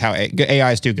don't know with how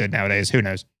AI is too good nowadays. Who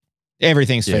knows?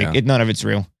 Everything's fake. None of it's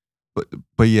real.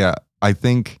 But yeah, I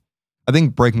think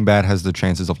Breaking Bad has the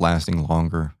chances of lasting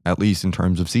longer, at least in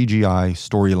terms of CGI,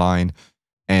 storyline,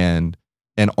 and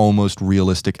an almost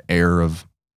realistic air of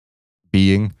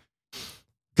being.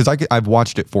 Because I've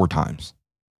watched it 4 times,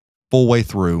 full way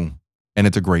through, and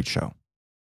it's a great show.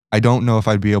 I don't know if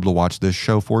I'd be able to watch this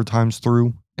show 4 times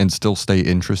through and still stay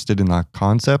interested in that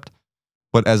concept,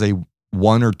 but as a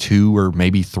 1 or 2 or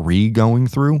maybe 3 going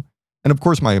through, and of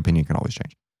course my opinion can always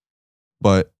change,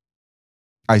 but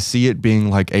I see it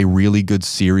being a really good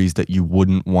series that you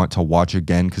wouldn't want to watch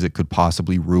again because it could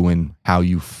possibly ruin how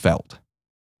you felt.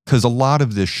 Because a lot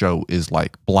of this show is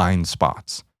blind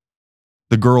spots.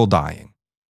 The girl dying,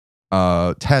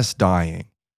 Tess dying,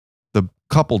 the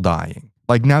couple dying.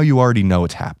 Now you already know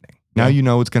it's happening. Now you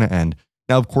know it's going to end.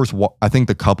 Now, of course, I think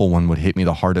the couple one would hit me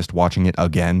the hardest watching it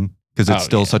again because it's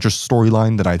still such a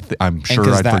storyline that I'm sure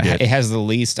I'd forget. It has the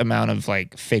least amount of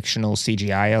fictional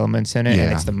CGI elements in it,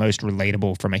 and it's the most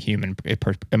relatable from a human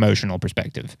emotional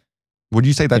perspective. Would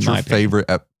you say that's your favorite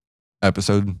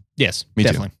episode? Yes, me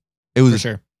definitely. Too. It was for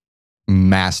sure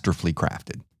masterfully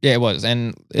crafted. Yeah, it was,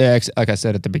 and like I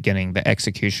said at the beginning, the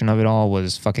execution of it all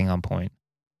was fucking on point.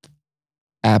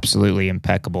 Absolutely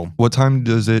impeccable. What time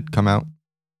does it come out?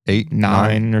 8,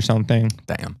 9 or something.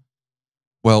 Damn.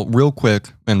 Well, real quick,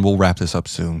 and we'll wrap this up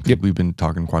soon. Yep. We've been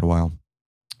talking quite a while.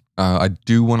 I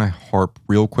do want to harp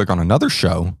real quick on another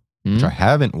show, which I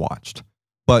haven't watched.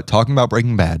 But talking about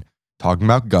Breaking Bad, talking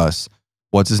about Gus,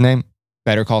 what's his name?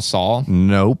 Better Call Saul?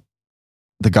 Nope.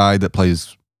 The guy that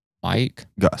plays Mike?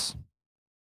 Gus.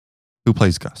 Who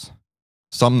plays Gus?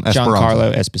 Some Esperanza.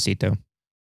 Giancarlo Esposito.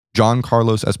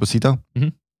 Giancarlo Esposito?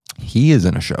 Mm-hmm. He is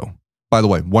in a show. By the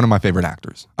way, one of my favorite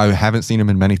actors. I haven't seen him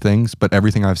in many things, but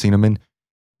everything I've seen him in,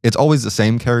 it's always the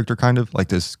same character, kind of like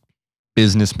this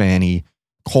businessman-y,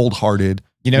 cold-hearted.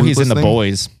 He's in The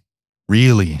Boys.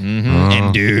 Really? Mm-hmm.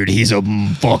 And dude, he's a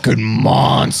fucking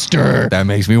monster. That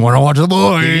makes me want to watch The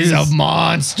Boys. He's a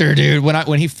monster, dude.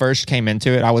 When he first came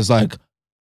into it, I was like,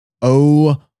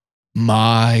 oh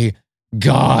my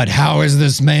God, how is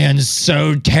this man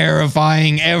so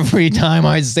terrifying every time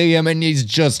I see him? And he's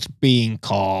just being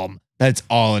calm. That's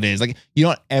all it is. You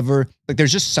don't ever,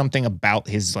 there's just something about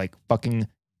his fucking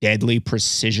deadly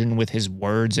precision with his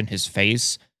words and his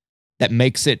face that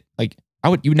makes it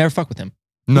You would never fuck with him.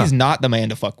 No. He's not the man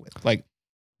to fuck with. Like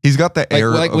He's got the air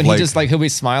like of when like, he just like he'll be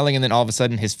smiling and then all of a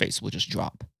sudden his face will just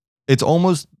drop. it's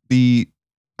almost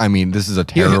I mean, this is a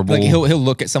terrible. He'll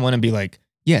look at someone and be like,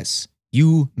 "Yes,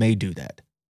 you may do that,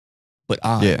 but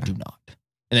I do not."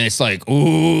 And then it's like,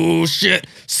 "Oh shit,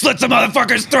 slit the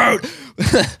motherfucker's throat."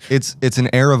 It's an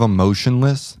air of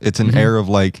emotionless. It's an air of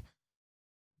like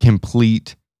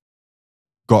complete.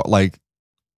 Got like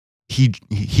he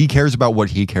cares about what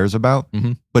he cares about,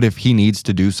 but if he needs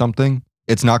to do something,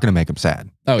 it's not going to make him sad.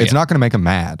 It's not going to make him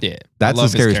mad. Yeah, that's the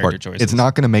scariest part. Choices. It's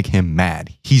not going to make him mad.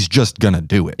 He's just going to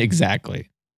do it. Exactly.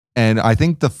 And I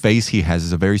think the face he has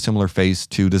is a very similar face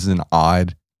to, this is an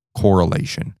odd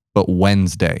correlation, but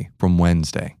Wednesday from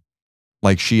Wednesday.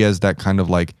 Like she has that kind of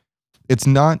like, it's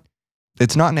not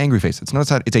an angry face. It's not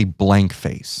sad. It's a blank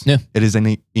face. Yeah. It is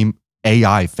an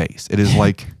AI face. It is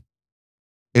like,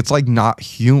 it's like not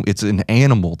human. It's an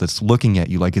animal that's looking at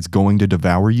you like it's going to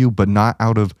devour you, but not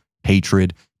out of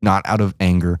hatred, not out of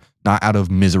anger, not out of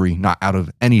misery, not out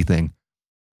of anything,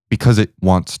 because it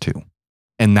wants to.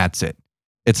 And that's it.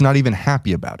 It's not even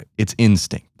happy about it. It's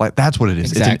instinct. Like that's what it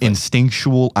is. Exactly. It's an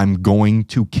instinctual, I'm going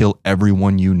to kill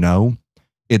everyone you know.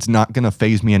 It's not going to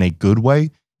phase me in a good way.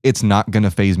 It's not going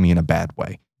to phase me in a bad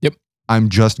way. Yep. I'm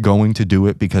just going to do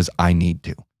it because I need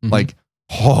to. Like,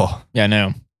 oh. Yeah,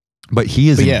 no. But he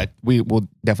is. But we will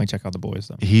definitely check out The Boys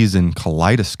though. He's in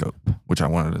Kaleidoscope, which I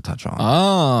wanted to touch on.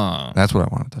 Oh. That's what I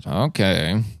wanted to touch on.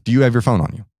 Okay. Do you have your phone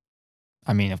on you?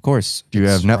 I mean, of course. Do you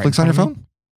have Netflix on your phone?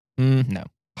 No.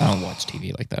 I don't watch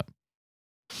TV like that.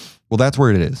 Well, that's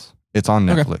where it is. It's on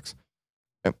Netflix.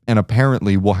 Okay. And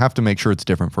apparently we'll have to make sure it's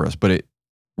different for us, but it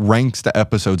ranks the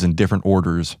episodes in different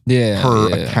orders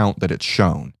per account that it's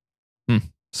shown.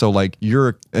 So like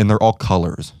and they're all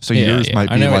colors. So yours might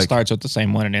be I know like, it starts with the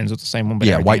same one and ends with the same one,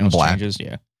 but white and black. Changes.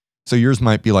 Yeah. So yours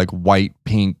might be like white,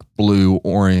 pink, blue,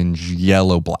 orange,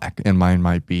 yellow, black. And mine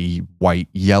might be white,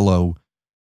 yellow,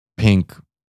 pink,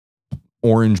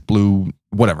 orange, blue,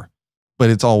 whatever. But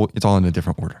it's all in a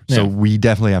different order. So we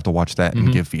definitely have to watch that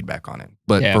and give feedback on it.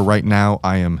 But for right now,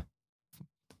 I am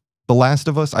The Last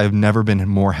of Us. I have never been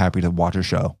more happy to watch a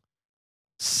show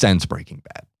since Breaking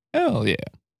Bad. Oh yeah.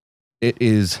 It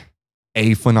is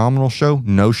a phenomenal show.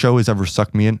 No show has ever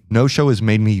sucked me in. No show has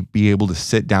made me be able to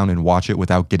sit down and watch it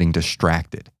without getting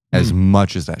distracted as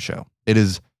much as that show. It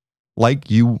is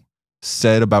like you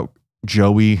said about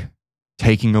Joey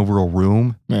taking over a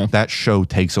room. Yeah. That show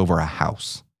takes over a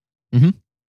house.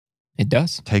 It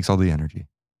does. Takes all the energy.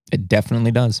 It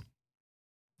definitely does.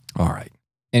 All right.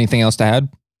 Anything else to add?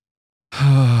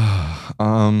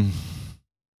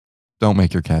 Don't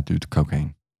make your cat do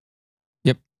cocaine.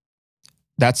 Yep.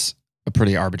 That's a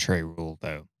pretty arbitrary rule,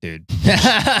 though, dude.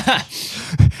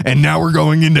 And now we're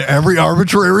going into every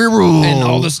arbitrary rule. And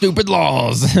all the stupid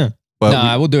laws.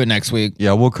 But we'll do it next week.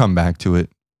 Yeah, we'll come back to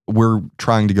it. We're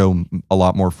trying to go a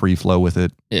lot more free flow with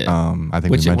it. Yeah. I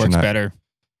think Which we mentioned works that. better.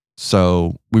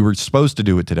 So we were supposed to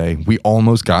do it today. We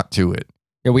almost got to it.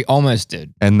 Yeah, we almost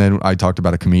did. And then I talked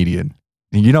about a comedian.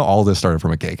 And you know, all this started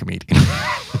from a gay comedian.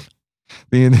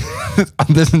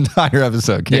 This entire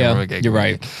episode came from a gay comedian. You're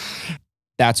right.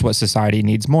 That's what society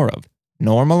needs more of.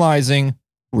 Normalizing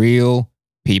real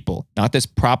people, not this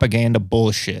propaganda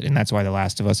bullshit. And that's why The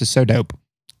Last of Us is so dope.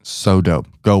 So dope.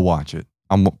 Go watch it.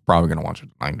 I'm probably going to watch it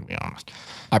tonight, to be honest.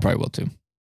 I probably will too.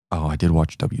 Oh, I did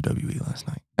watch WWE last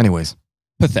night. Anyways.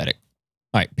 Pathetic.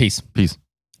 All right. Peace. Peace.